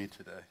rescued me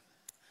today.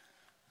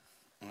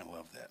 I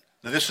love that.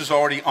 Now, this is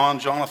already on,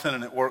 Jonathan,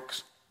 and it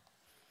works.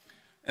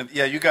 And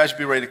yeah, you guys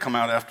be ready to come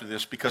out after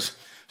this because,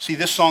 see,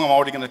 this song I'm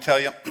already going to tell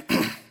you,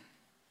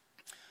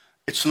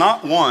 it's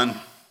not one.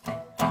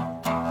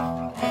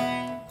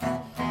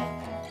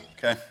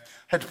 Okay,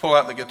 had to pull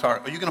out the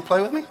guitar. Are you going to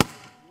play with me?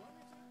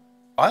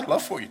 I'd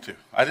love for you to.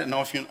 I didn't know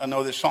if you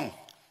know this song.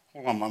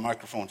 Hold on, my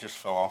microphone just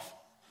fell off.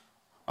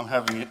 I'm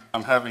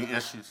having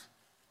issues.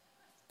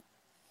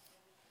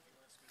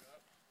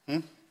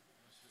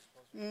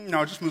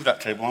 No, just move that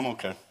table. I'm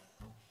okay.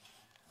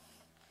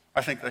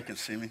 I think they can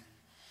see me.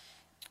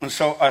 And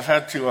so I've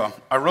had to,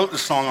 I wrote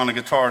this song on the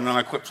guitar and then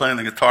I quit playing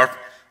the guitar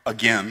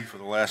again for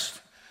the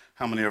last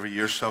how many ever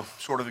years, so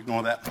sort of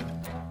ignore that.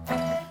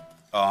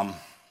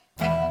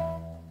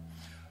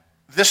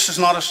 This is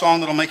not a song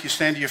that'll make you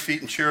stand to your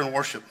feet and cheer and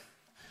worship.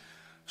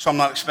 So I'm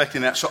not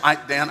expecting that. So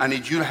Dan, I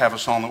need you to have a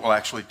song that will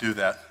actually do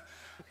that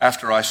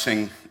after I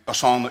sing a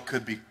song that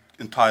could be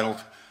entitled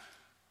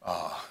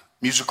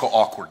Musical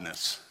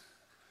Awkwardness.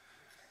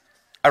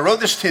 I wrote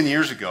this 10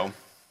 years ago.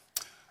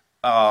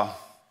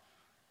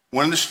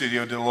 Went in the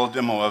studio, did a little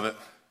demo of it.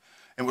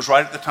 It was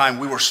right at the time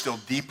we were still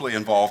deeply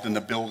involved in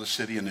the Build a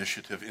City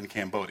initiative in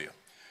Cambodia.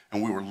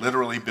 And we were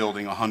literally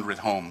building 100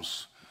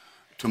 homes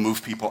to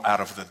move people out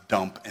of the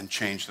dump and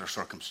change their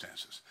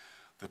circumstances.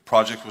 The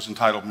project was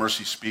entitled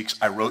Mercy Speaks.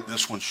 I wrote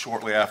this one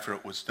shortly after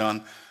it was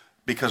done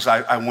because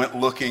I went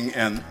looking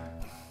and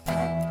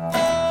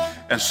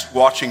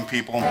watching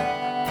people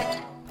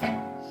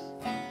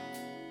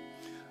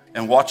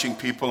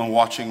and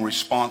watching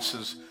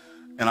responses.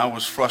 And I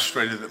was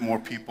frustrated that more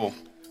people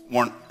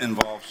weren't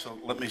involved. So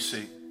let me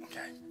see.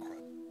 Okay.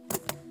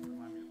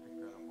 Remind me to pick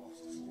that up off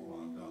the floor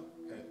when I'm done.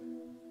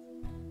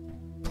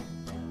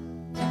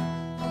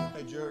 Okay.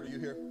 Hey, Jared, are you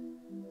here?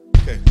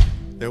 Okay.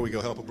 There we go.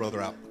 Help a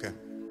brother out. Okay.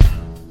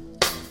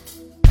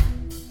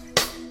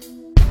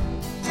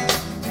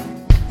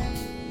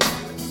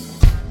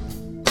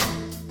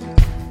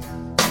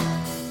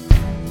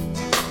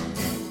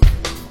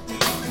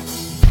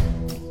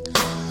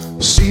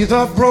 see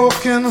the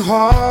broken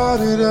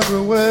hearted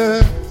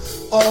everywhere,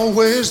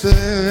 always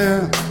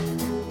there,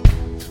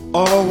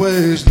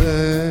 always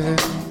there.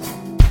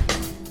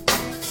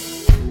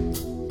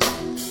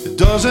 It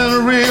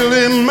doesn't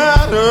really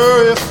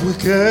matter if we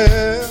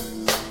care,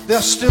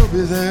 they'll still be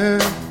there,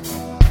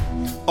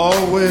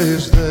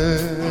 always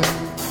there.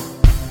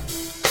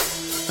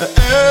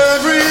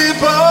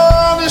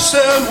 Everybody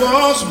said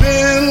what's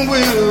been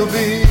will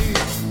be,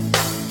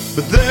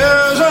 but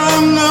there's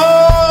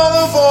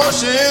another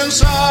voice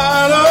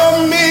inside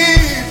of me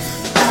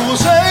who will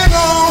say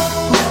no,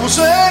 who will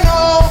say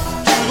no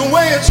to the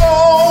way it's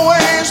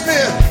always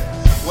been.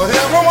 Well,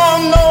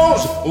 everyone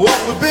knows what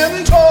we've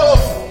been told,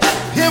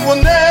 it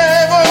will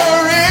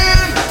never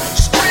end.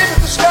 Scream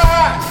at the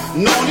sky,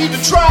 no need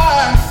to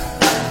try,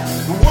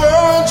 the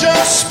world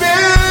just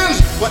spins.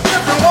 Well,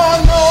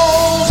 everyone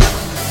knows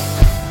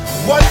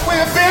what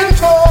we've been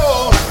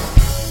told,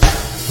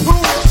 who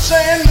will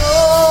say no?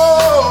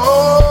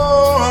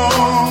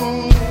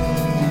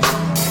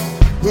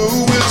 Who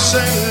will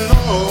say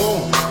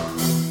no?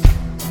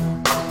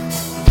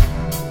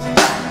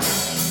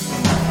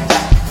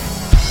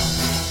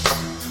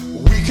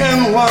 We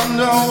can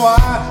wonder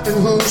why and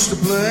who's to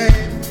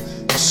blame,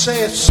 and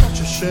say it's such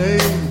a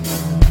shame,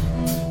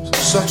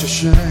 such a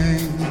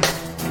shame.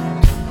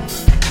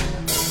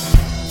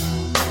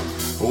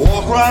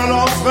 Walk right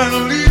off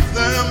and leave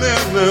them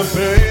in their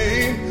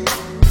pain.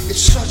 It's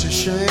such a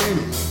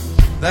shame,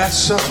 that's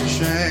such a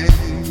shame.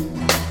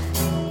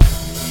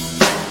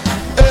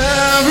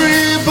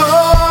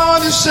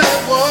 Everybody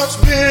said what's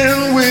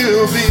been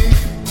will be,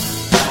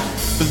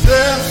 but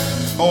then,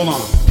 hold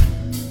on.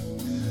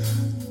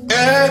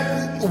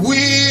 And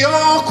we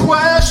all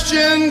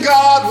question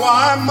God,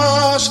 why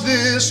must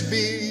this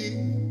be?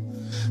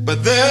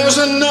 But there's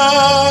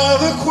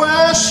another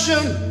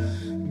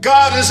question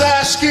God is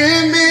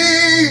asking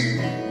me.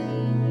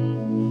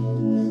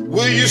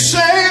 Will you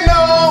say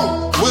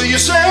no? Will you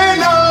say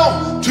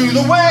no to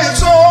the way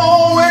it's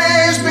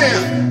always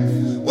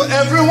been? Well,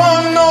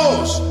 everyone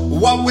knows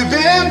what we've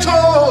been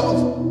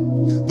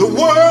told. The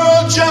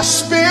world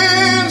just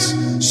spins.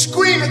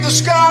 Scream at the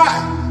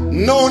sky,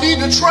 no need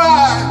to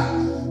try,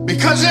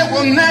 because it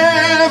will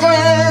never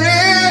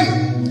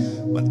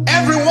end. But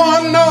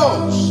everyone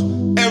knows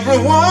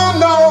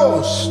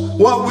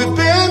what we've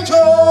been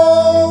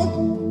told.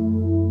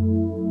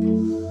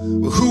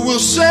 Who will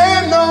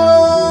say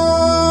no?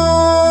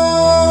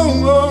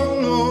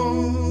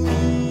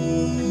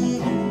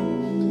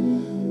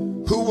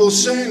 Who will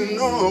say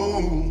no?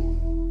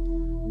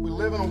 We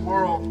live in a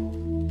world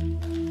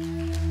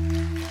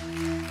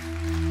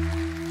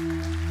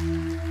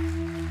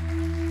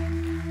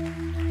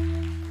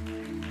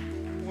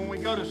when we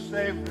go to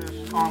save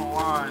this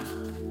online.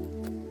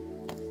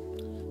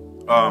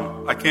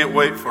 I can't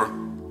wait for,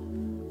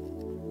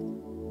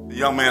 the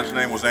young man's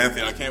name was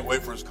Anthony. I can't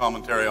wait for his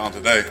commentary on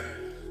today.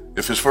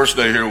 If his first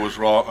day here was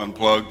raw,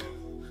 unplugged,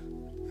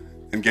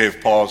 and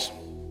gave pause.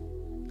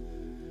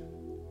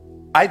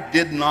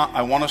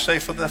 I want to say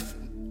for the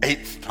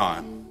 8th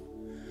time,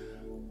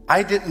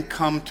 I didn't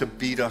come to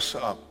beat us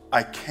up.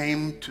 I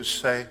came to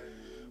say,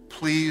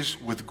 please,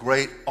 with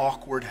great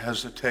awkward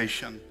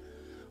hesitation,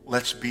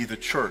 let's be the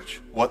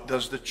church. What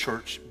does the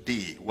church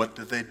be? What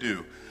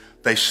do?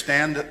 They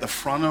stand at the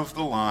front of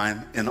the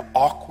line in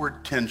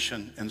awkward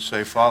tension and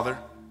say, Father,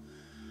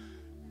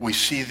 we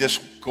see this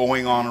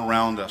going on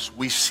around us.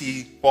 We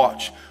see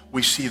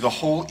the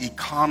whole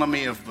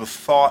economy of the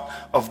thought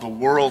of the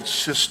world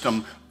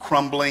system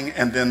crumbling,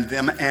 and then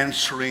them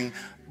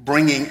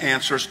bringing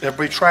answers.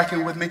 Everybody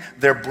tracking with me?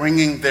 They're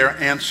bringing their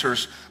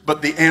answers,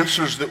 but the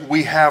answers that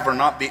we have are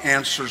not the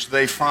answers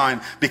they find,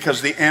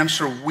 because the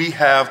answer we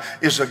have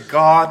is a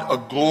God, a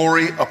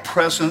glory, a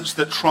presence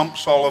that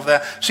trumps all of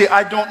that. See,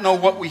 I don't know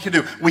what we can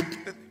do.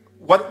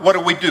 What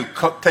do we do?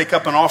 Take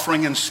up an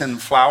offering and send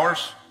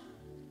flowers?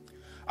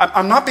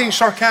 I'm not being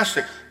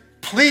sarcastic.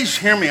 Please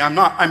hear me.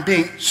 I'm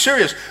being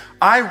serious.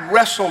 I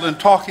wrestled in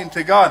talking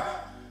to God,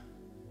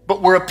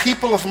 but we're a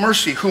people of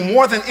mercy who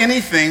more than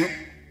anything,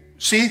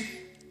 see,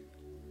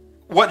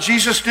 what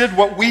Jesus did,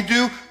 what we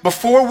do,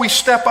 before we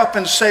step up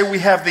and say we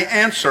have the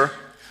answer,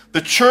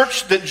 the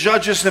church that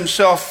judges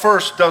themselves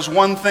first does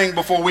one thing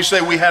before we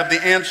say we have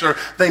the answer.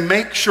 They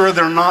make sure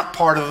they're not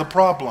part of the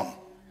problem.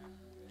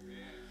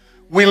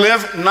 We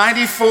live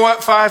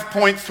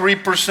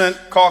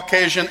 95.3%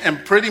 Caucasian,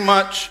 and pretty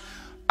much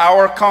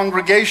our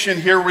congregation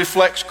here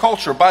reflects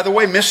culture. By the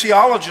way,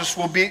 missiologists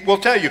will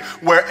tell you,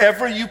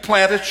 wherever you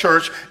plant a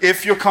church,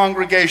 if your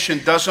congregation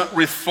doesn't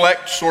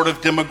reflect sort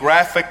of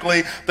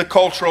demographically the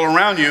culture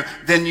around you,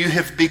 then you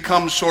have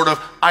become sort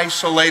of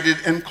isolated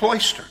and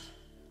cloistered.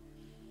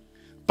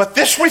 But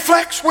this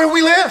reflects where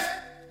we live.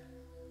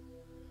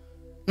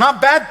 Not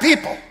bad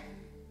people.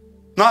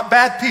 Not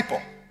bad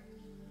people.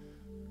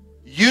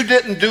 You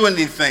didn't do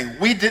anything.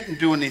 We didn't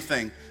do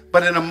anything.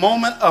 But in a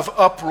moment of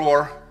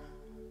uproar,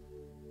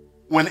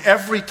 when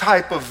every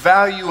type of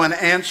value and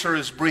answer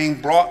is being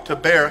brought to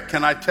bear,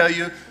 can I tell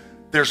you,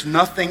 there's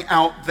nothing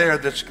out there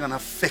that's going to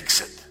fix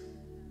it.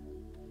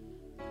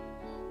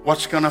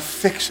 What's going to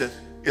fix it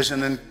is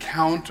an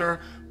encounter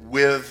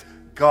with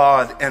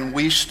God, and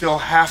we still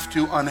have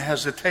to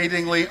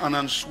unhesitatingly and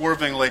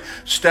unswervingly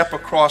step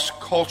across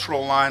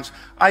cultural lines.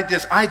 I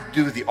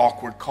do the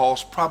awkward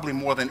calls probably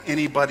more than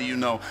anybody you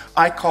know.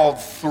 I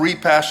called 3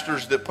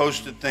 pastors that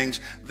posted things.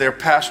 They're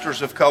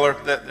pastors of color.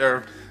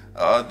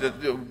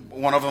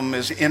 One of them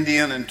is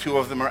Indian and 2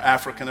 of them are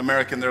African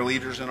American. They're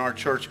leaders in our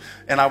church.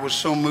 And I was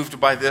so moved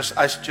by this.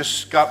 I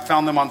just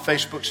found them on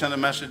Facebook, sent a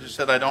message and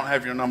said, I don't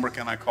have your number.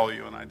 Can I call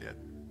you? And I did.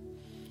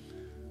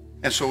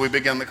 And so we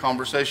began the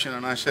conversation,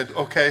 and I said,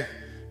 okay,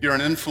 you're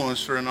an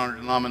influencer in our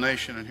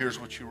denomination, and here's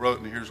what you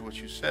wrote, and here's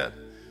what you said.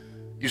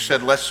 You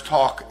said, let's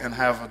talk and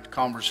have a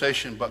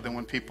conversation, but then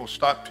when people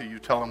stop to you,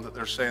 tell them that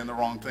they're saying the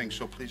wrong thing,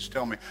 so please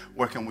tell me,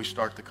 where can we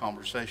start the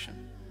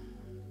conversation?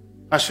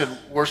 I said,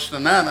 worse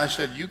than that, I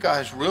said, you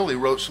guys really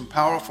wrote some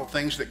powerful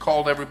things that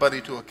called everybody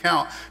to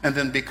account, and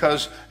then be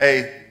careful,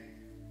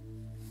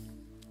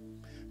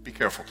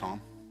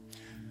 Tom,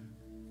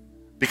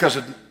 because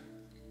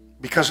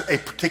a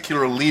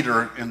particular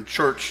leader in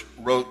church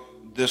wrote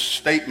this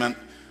statement,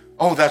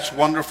 oh, that's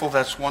wonderful,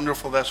 that's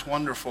wonderful, that's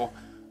wonderful.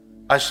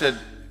 I said,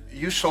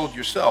 you sold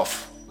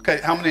yourself.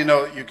 Okay, how many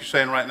know you're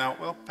saying right now,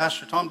 well,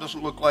 Pastor Tom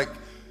doesn't look like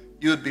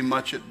you would be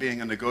much at being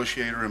a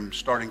negotiator and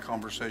starting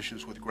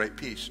conversations with great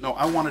peace. No,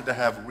 I wanted to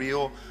have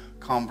real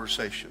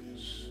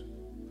conversations.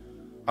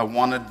 I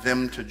wanted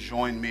them to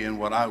join me in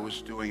what I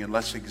was doing, and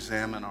let's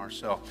examine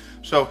ourselves.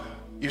 So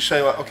you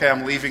say, okay,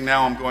 I'm leaving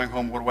now, I'm going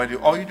home, what do?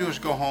 All you do is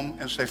go home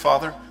and say,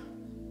 Father,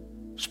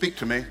 speak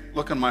to me,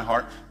 look in my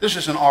heart. This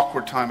is an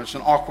awkward time, it's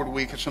an awkward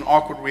week, it's an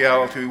awkward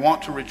reality. We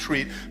want to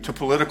retreat to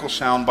political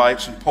sound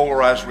bites and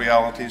polarized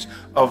realities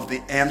of the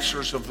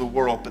answers of the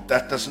world, but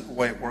that isn't the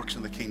way it works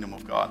in the kingdom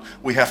of God.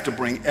 We have to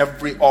bring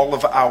all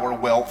of our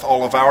wealth,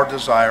 all of our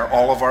desire,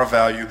 all of our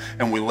value,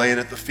 and we lay it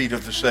at the feet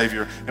of the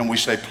Savior, and we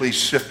say, please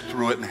sift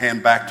through it and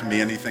hand back to me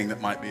anything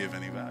that might be of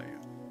any value.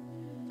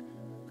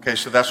 Okay,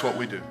 so that's what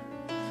we do.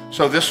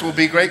 So this will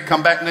be great.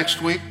 Come back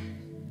next week.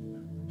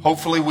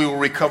 Hopefully we will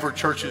recover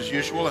church as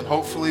usual, and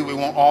hopefully we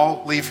won't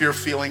all leave here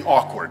feeling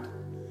awkward.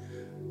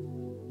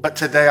 But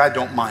today I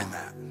don't mind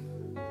that.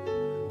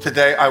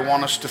 Today I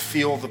want us to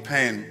feel the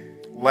pain.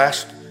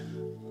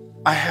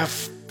 I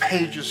have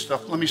pages of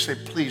stuff. Let me say,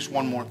 please,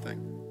 one more thing.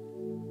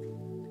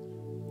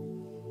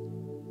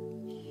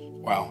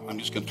 Wow, I'm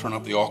just going to turn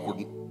up the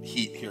awkward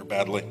heat here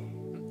badly.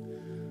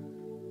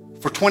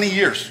 For 20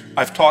 years,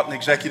 I've taught in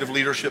executive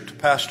leadership to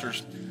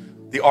pastors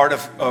the art the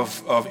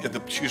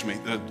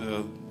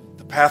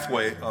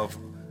pathway of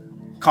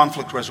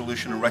conflict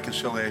resolution and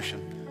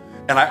reconciliation.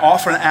 And I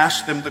often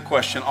ask them the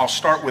question, I'll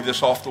start with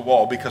this off the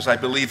wall because I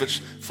believe it's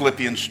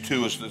Philippians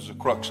 2 is the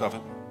crux of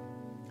it.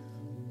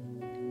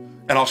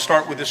 And I'll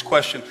start with this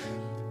question.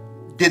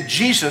 Did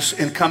Jesus,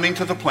 in coming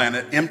to the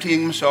planet,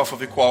 emptying himself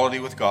of equality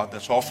with God,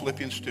 that's all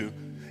Philippians 2,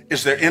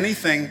 is there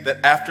anything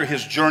that after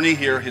his journey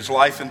here, his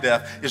life and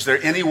death, is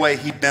there any way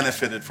he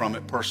benefited from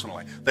it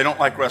personally? They don't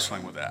like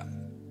wrestling with that.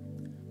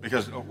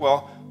 Because,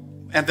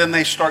 and then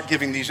they start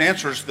giving these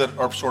answers that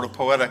are sort of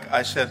poetic.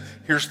 I said,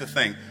 here's the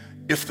thing.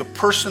 If the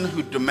person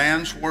who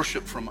demands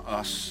worship from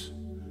us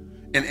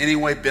in any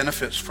way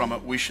benefits from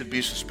it, we should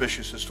be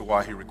suspicious as to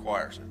why he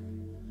requires it.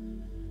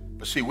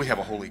 But see, we have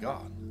a holy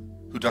God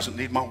who doesn't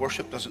need my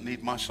worship, doesn't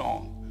need my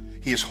song.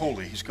 He is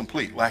holy, he's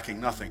complete,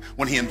 lacking nothing.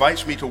 When he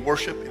invites me to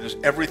worship, it is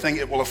everything.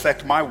 It will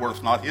affect my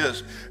worth, not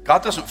his.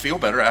 God doesn't feel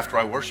better after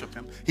I worship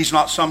him. He's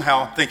not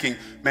somehow thinking,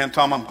 man,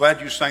 Tom, I'm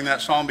glad you sang that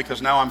song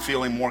because now I'm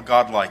feeling more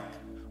godlike.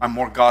 I'm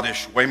more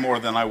goddish, way more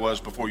than I was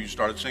before you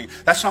started singing.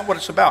 That's not what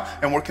it's about,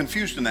 and we're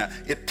confused in that.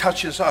 It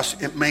touches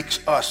us, it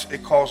makes us,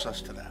 it calls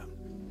us to that.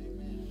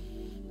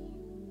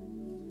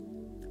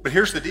 But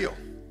here's the deal.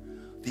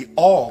 The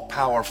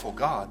all-powerful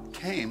God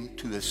came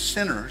to the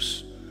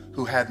sinners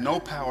who had no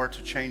power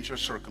to change their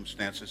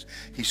circumstances.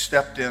 He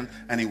stepped in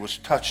and he was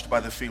touched by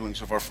the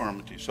feelings of our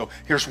infirmity. So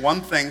here's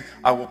one thing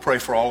I will pray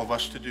for all of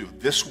us to do.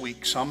 This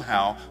week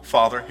somehow,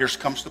 Father, here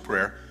comes the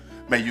prayer.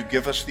 May you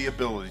give us the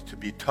ability to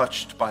be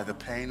touched by the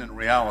pain and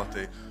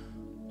reality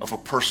of a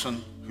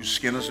person whose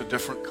skin is a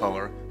different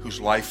color, whose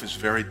life is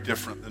very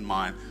different than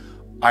mine.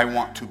 I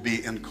want to be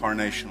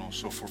incarnational.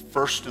 So for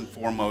first and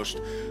foremost,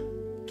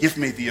 give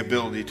me the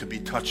ability to be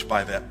touched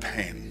by that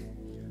pain.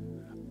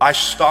 I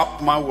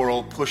stopped my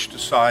world, pushed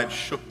aside,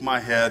 shook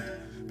my head,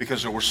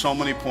 because there were so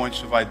many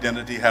points of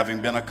identity,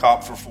 having been a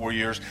cop for 4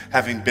 years,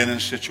 having been in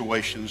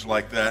situations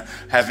like that,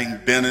 having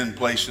been in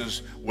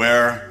places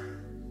where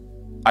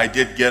I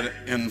did get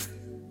in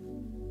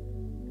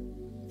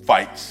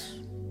fights.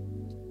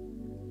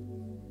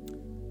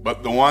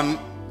 But the one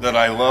that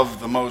I loved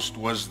the most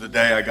was the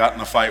day I got in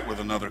a fight with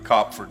another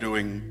cop for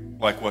doing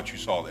like what you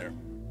saw there.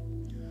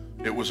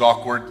 It was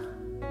awkward.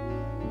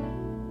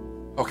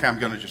 Okay, I'm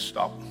going to just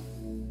stop.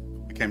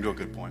 We came to a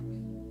good point.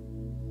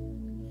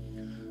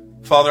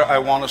 Father, I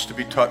want us to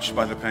be touched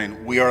by the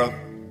pain. We're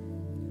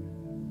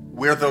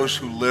those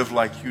who live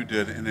like you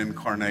did in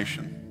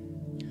incarnation.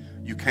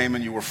 You came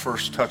and you were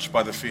first touched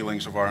by the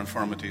feelings of our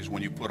infirmities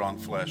when you put on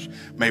flesh.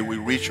 May we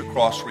reach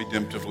across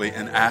redemptively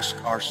and ask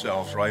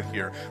ourselves right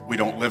here. We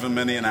don't live in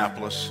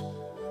Minneapolis.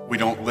 We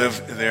don't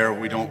live there.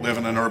 We don't live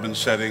in an urban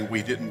setting.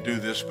 We didn't do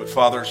this. But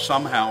Father,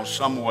 somehow,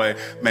 some way,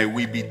 may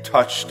we be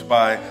touched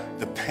by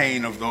the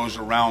pain of those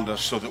around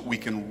us so that we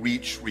can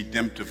reach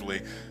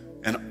redemptively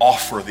and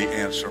offer the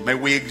answer. May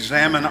we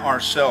examine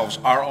ourselves,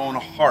 our own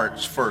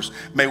hearts first.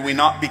 May we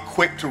not be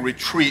quick to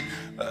retreat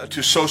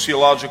to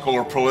sociological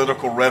or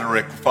political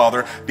rhetoric,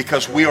 Father,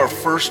 because we are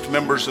first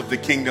members of the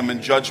kingdom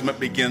and judgment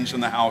begins in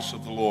the house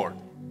of the Lord.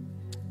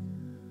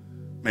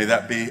 May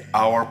that be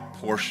our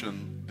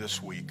portion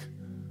this week.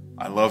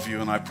 I love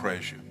you and I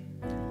praise you.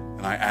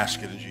 And I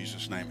ask it in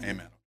Jesus' name.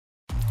 Amen.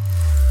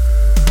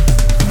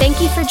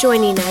 Thank you for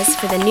joining us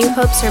for the New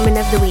Hope Sermon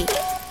of the Week.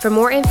 For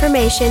more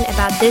information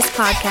about this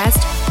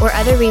podcast or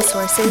other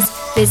resources,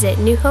 visit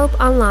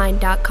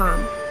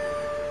newhopeonline.com.